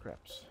 some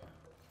scraps.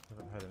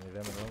 Haven't had any of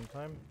them in a long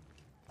time.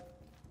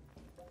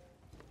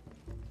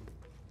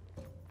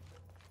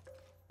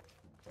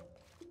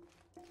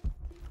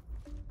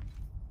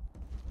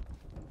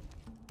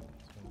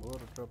 Some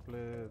water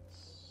droplets.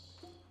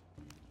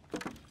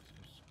 Some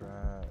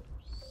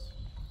scraps.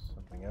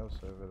 Something else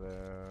over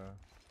there.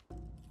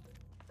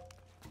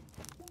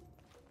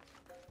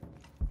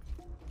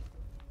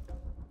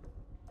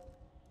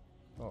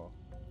 Oh.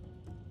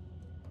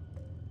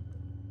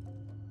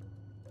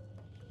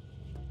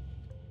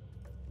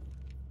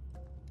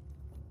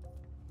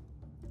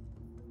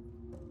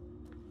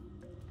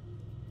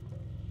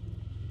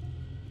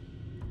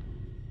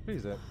 What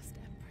is that? Lost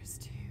Emperor's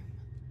tomb.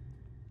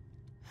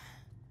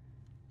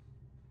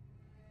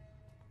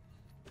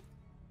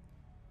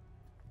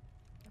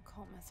 The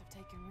cult must have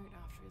taken root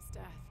after his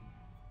death.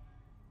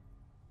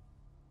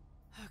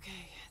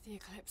 Okay, the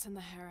eclipse and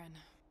the heron.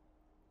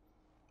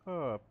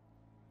 Oh, a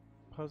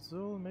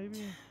puzzle maybe?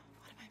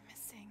 What am I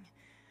missing?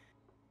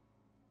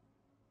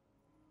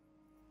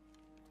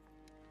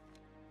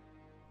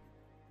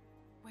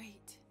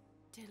 Wait,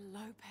 did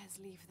Lopez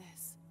leave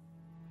this?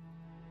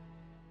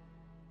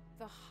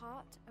 The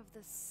heart of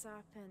the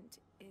serpent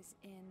is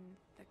in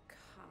the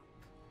cup.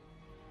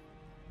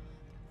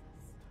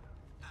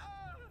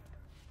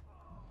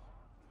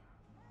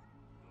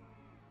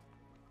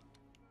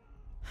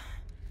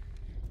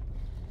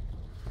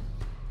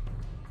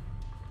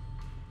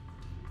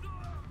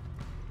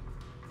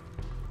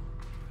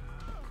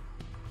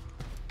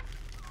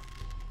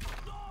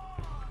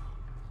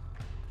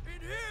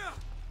 In here!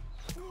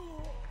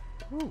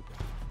 Ooh.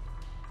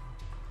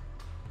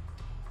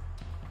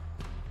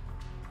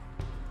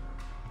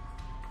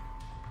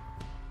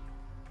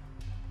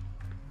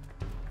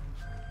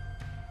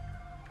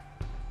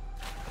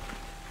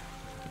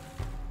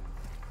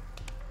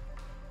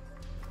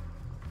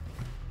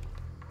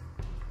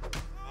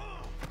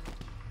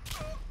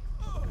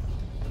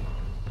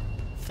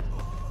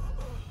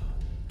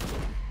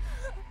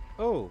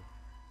 Oh.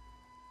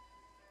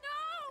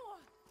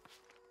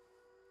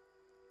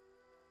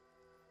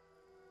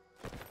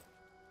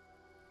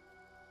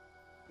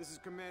 This is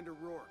Commander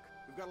Rourke.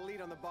 We've got a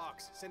lead on the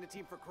box. Send a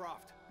team for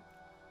Croft.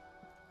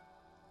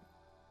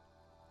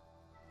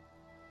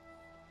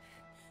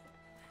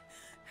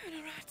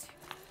 Honorat.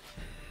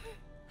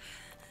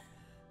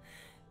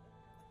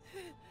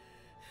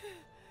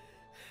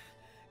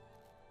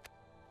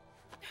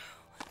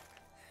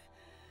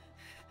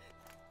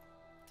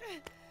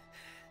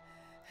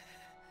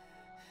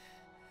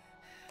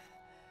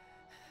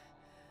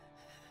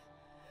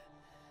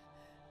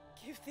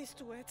 Give this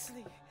to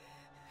Etzli.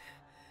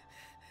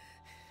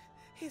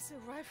 He's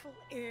a rightful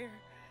heir.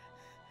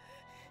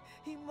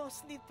 He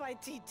must lead by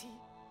Titi.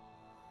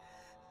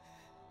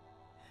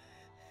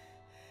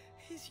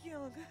 He's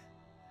young,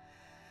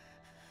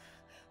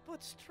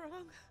 but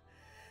strong.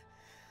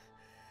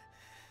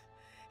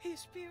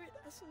 His spirit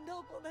as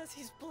noble as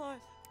his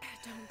blood.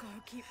 Don't go,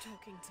 keep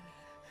talking to me.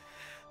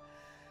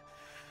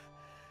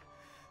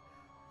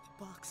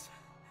 The box.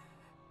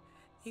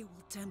 It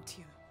will tempt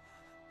you.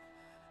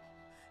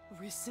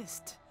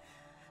 Resist.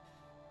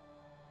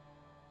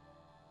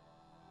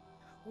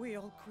 We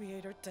all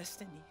create our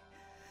destiny.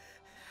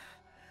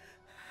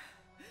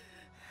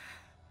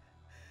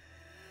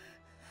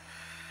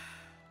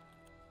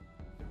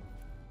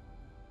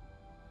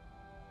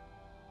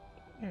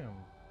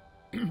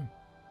 Damn.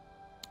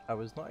 I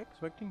was not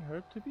expecting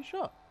her to be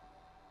shot,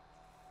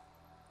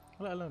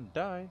 let alone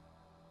die.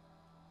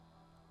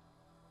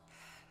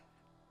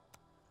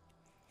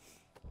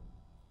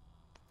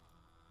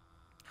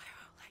 I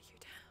won't let you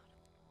down.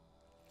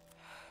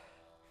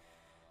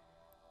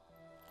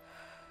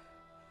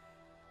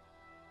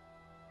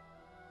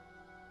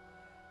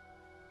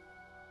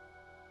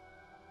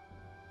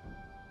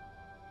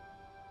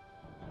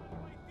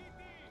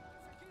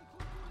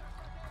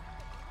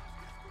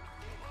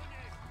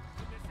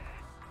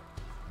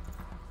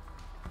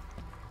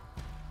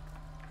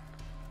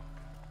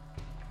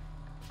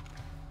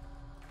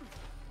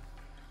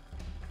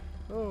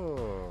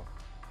 Oh,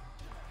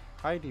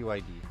 Heidi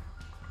Whitey.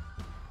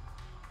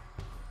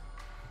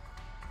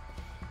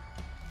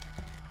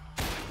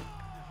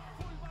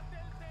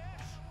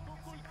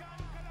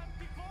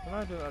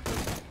 I do.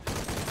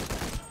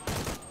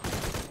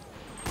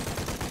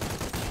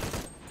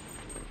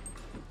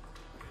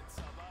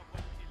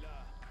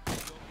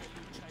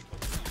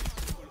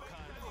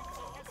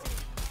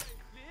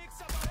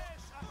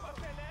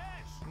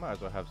 Might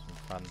as well have some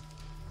fun.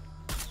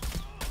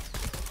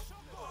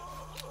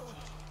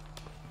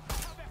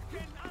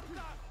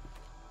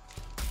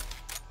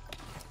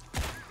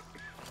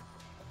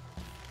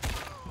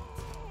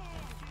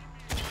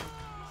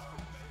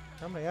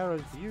 How many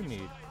arrows do you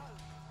need?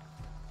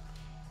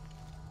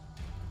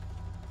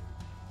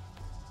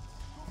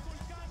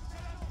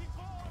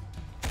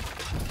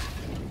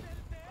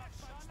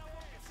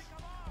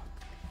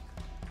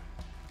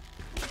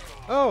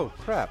 Oh,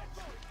 crap.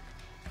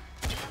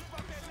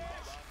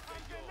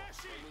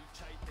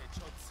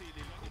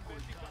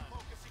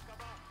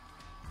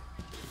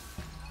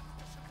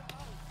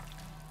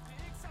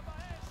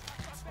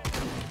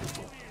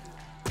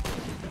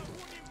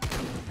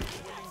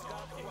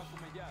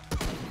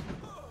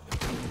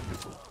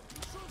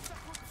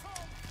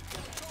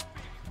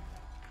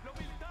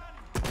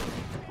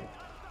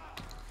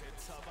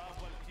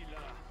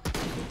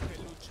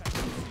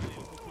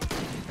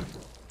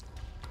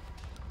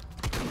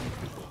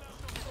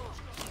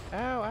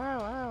 Ow, ow,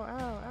 ow,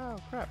 ow, ow.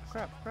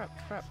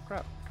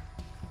 Crap.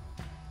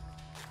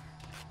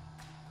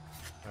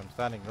 I'm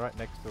standing right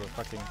next to a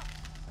fucking...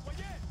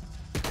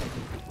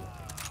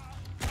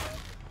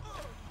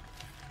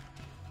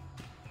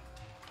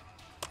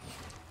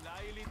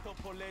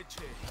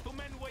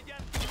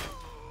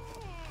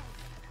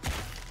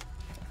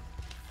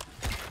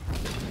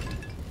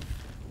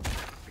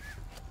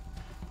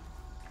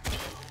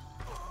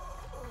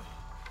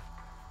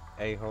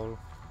 A-hole.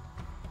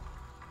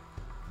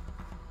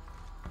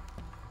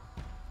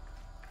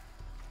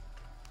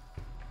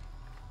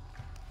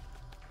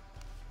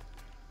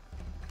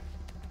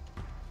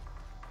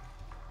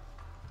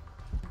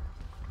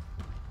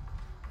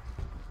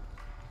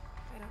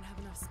 I don't have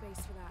enough space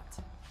for that.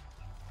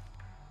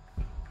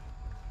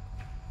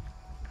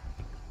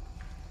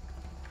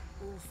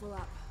 All full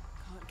up.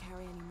 Can't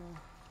carry any more.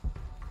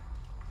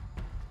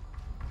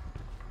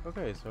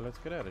 Okay, so let's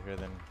get out of here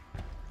then.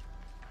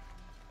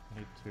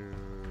 Need to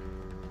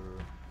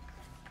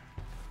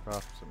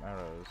craft some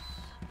arrows.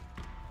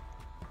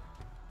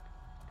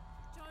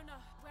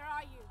 Jonah, where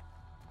are you?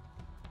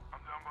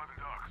 I'm down by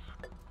the docks.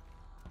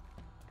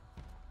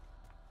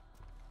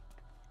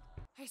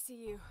 I see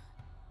you.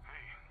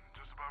 Hey,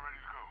 just about ready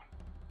to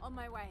go. On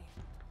my way.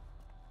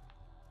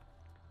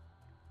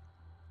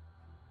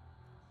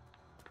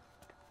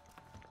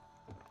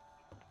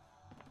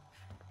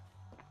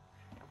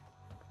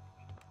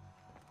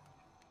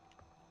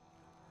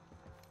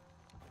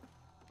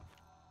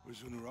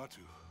 Where's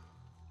Unuratu?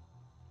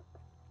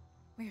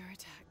 We were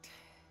attacked.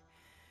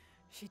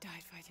 She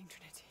died fighting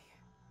Trinity.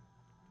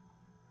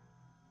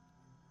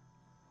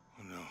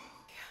 Oh no.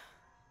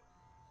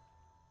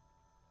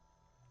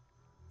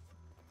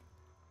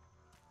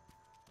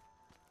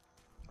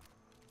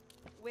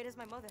 Where is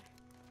my mother?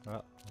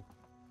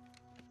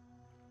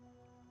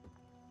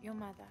 Your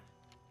mother.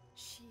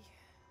 She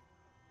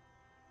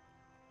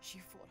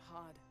fought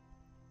hard.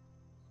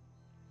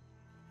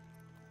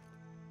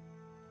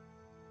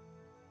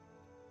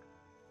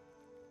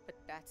 But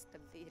that's the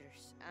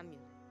leader's amulet.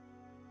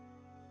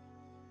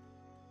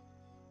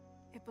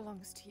 It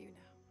belongs to you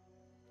now.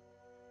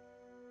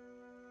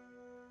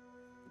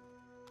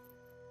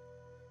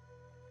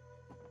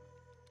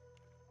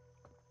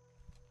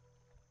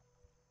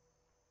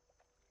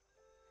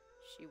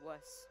 She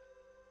was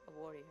a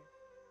warrior.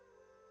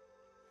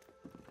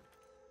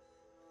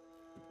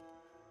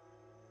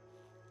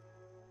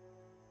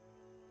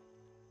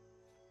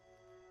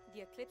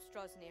 The eclipse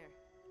draws near.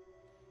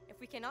 If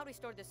we cannot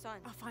restore the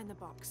sun... I'll find the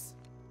box.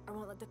 I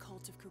won't let the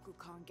cult of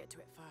Kukulkan get to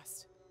it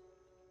first.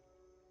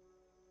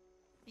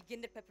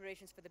 Begin the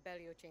preparations for the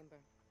burial chamber.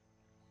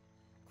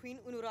 Queen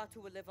Unuratu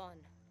will live on,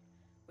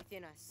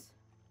 within us.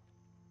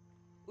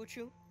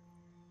 Uchu,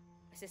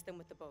 assist them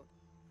with the boat.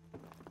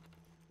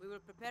 We will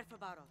prepare for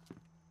battle.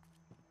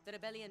 The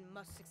rebellion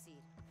must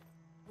succeed.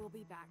 We'll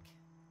be back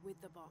with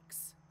the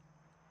box.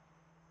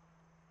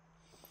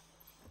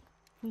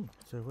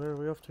 So where are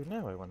we off to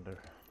now, I wonder?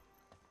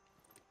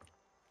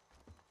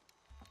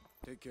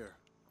 Take care.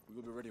 We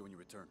will be ready when you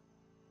return.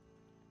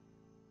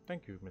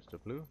 Thank you,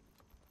 Mr. Blue.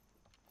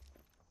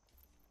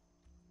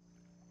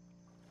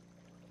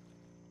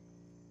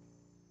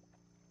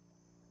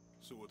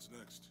 So what's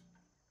next?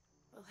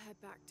 We'll head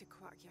back to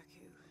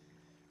Kwakyaku,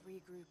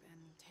 regroup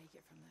and take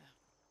it from there.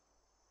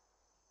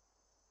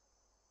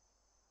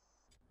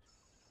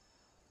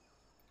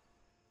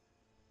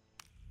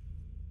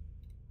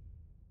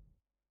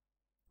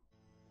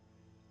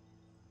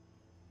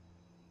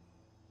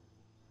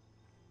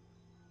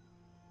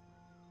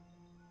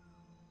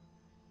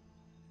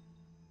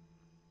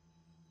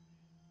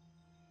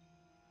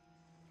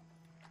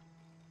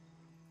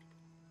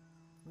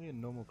 We're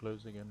in normal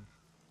clothes again.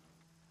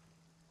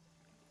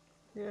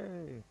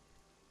 Yay!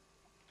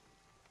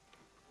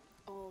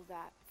 All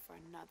that for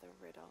another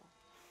riddle.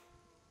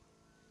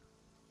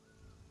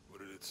 What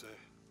did it say?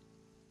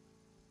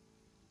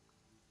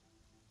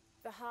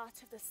 The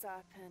heart of the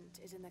serpent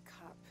is in the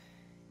cup,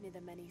 near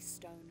the many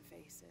stone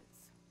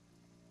faces.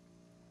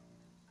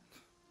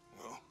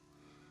 Well,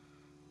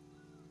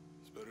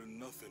 it's better than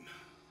nothing.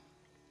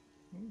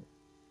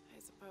 I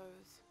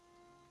suppose.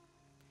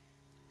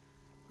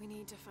 We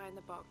need to find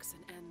the box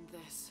and end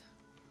this.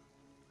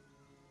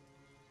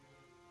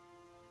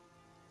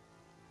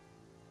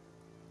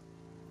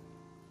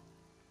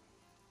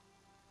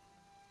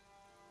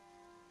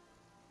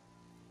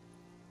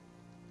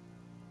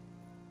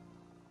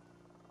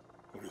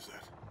 What is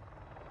that?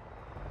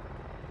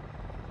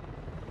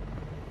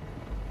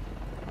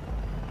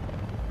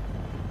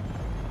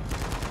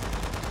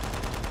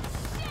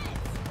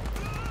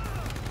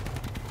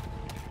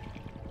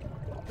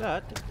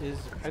 That is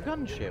a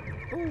gunship.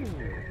 Ooh.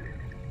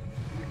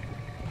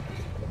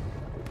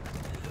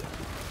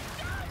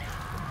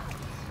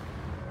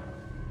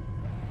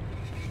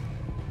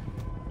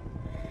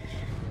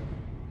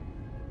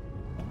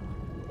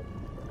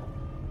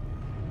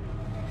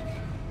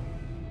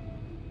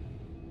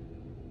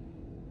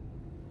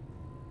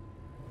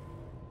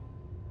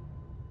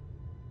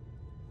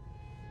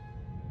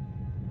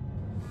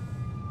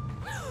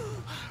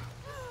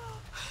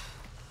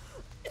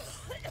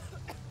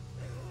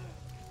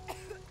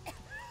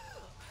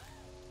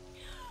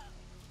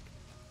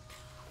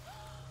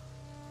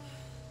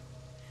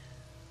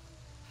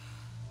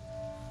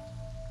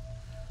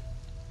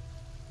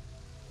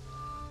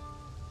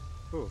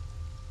 Ooh.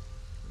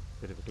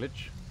 Bit of a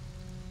glitch.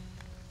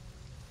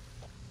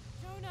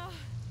 Jonah!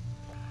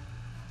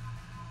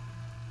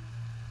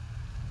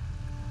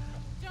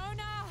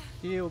 Jonah!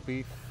 He'll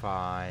be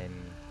fine.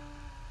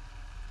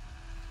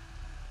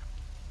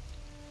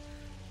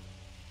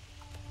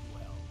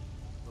 Well,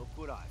 look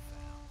what I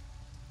found.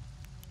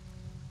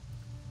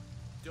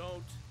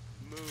 Don't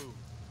move.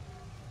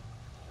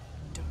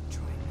 Don't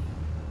try me.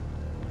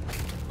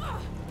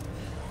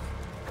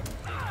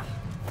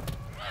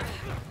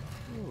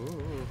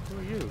 Ooh, who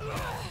are you?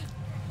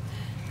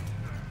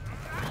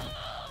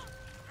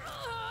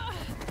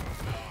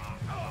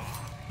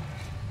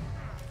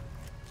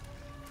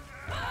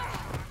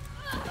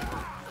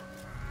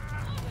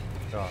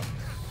 God,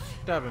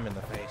 stab him in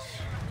the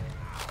face.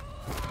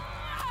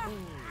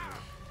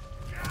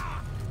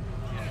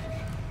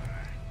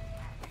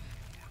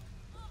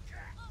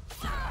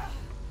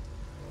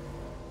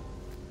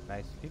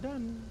 Nicely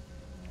done.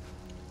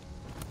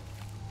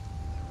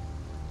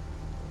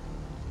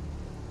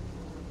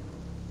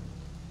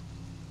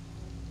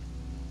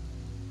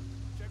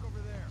 Check over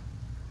there.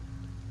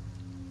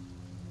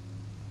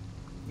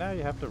 Now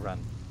you have to run.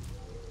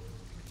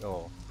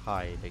 Or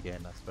hide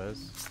again, I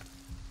suppose.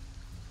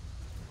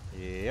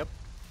 Yep.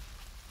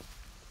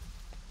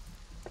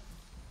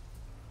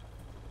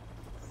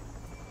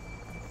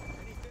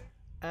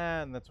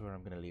 And that's where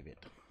I'm gonna leave it.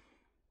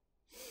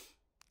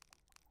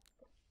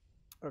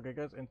 Okay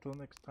guys, until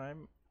next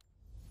time,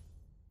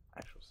 I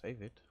shall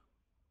save it.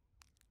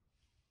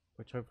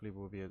 Which hopefully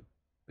will be a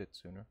bit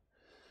sooner.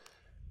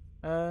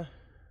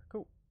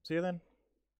 Cool. See you then.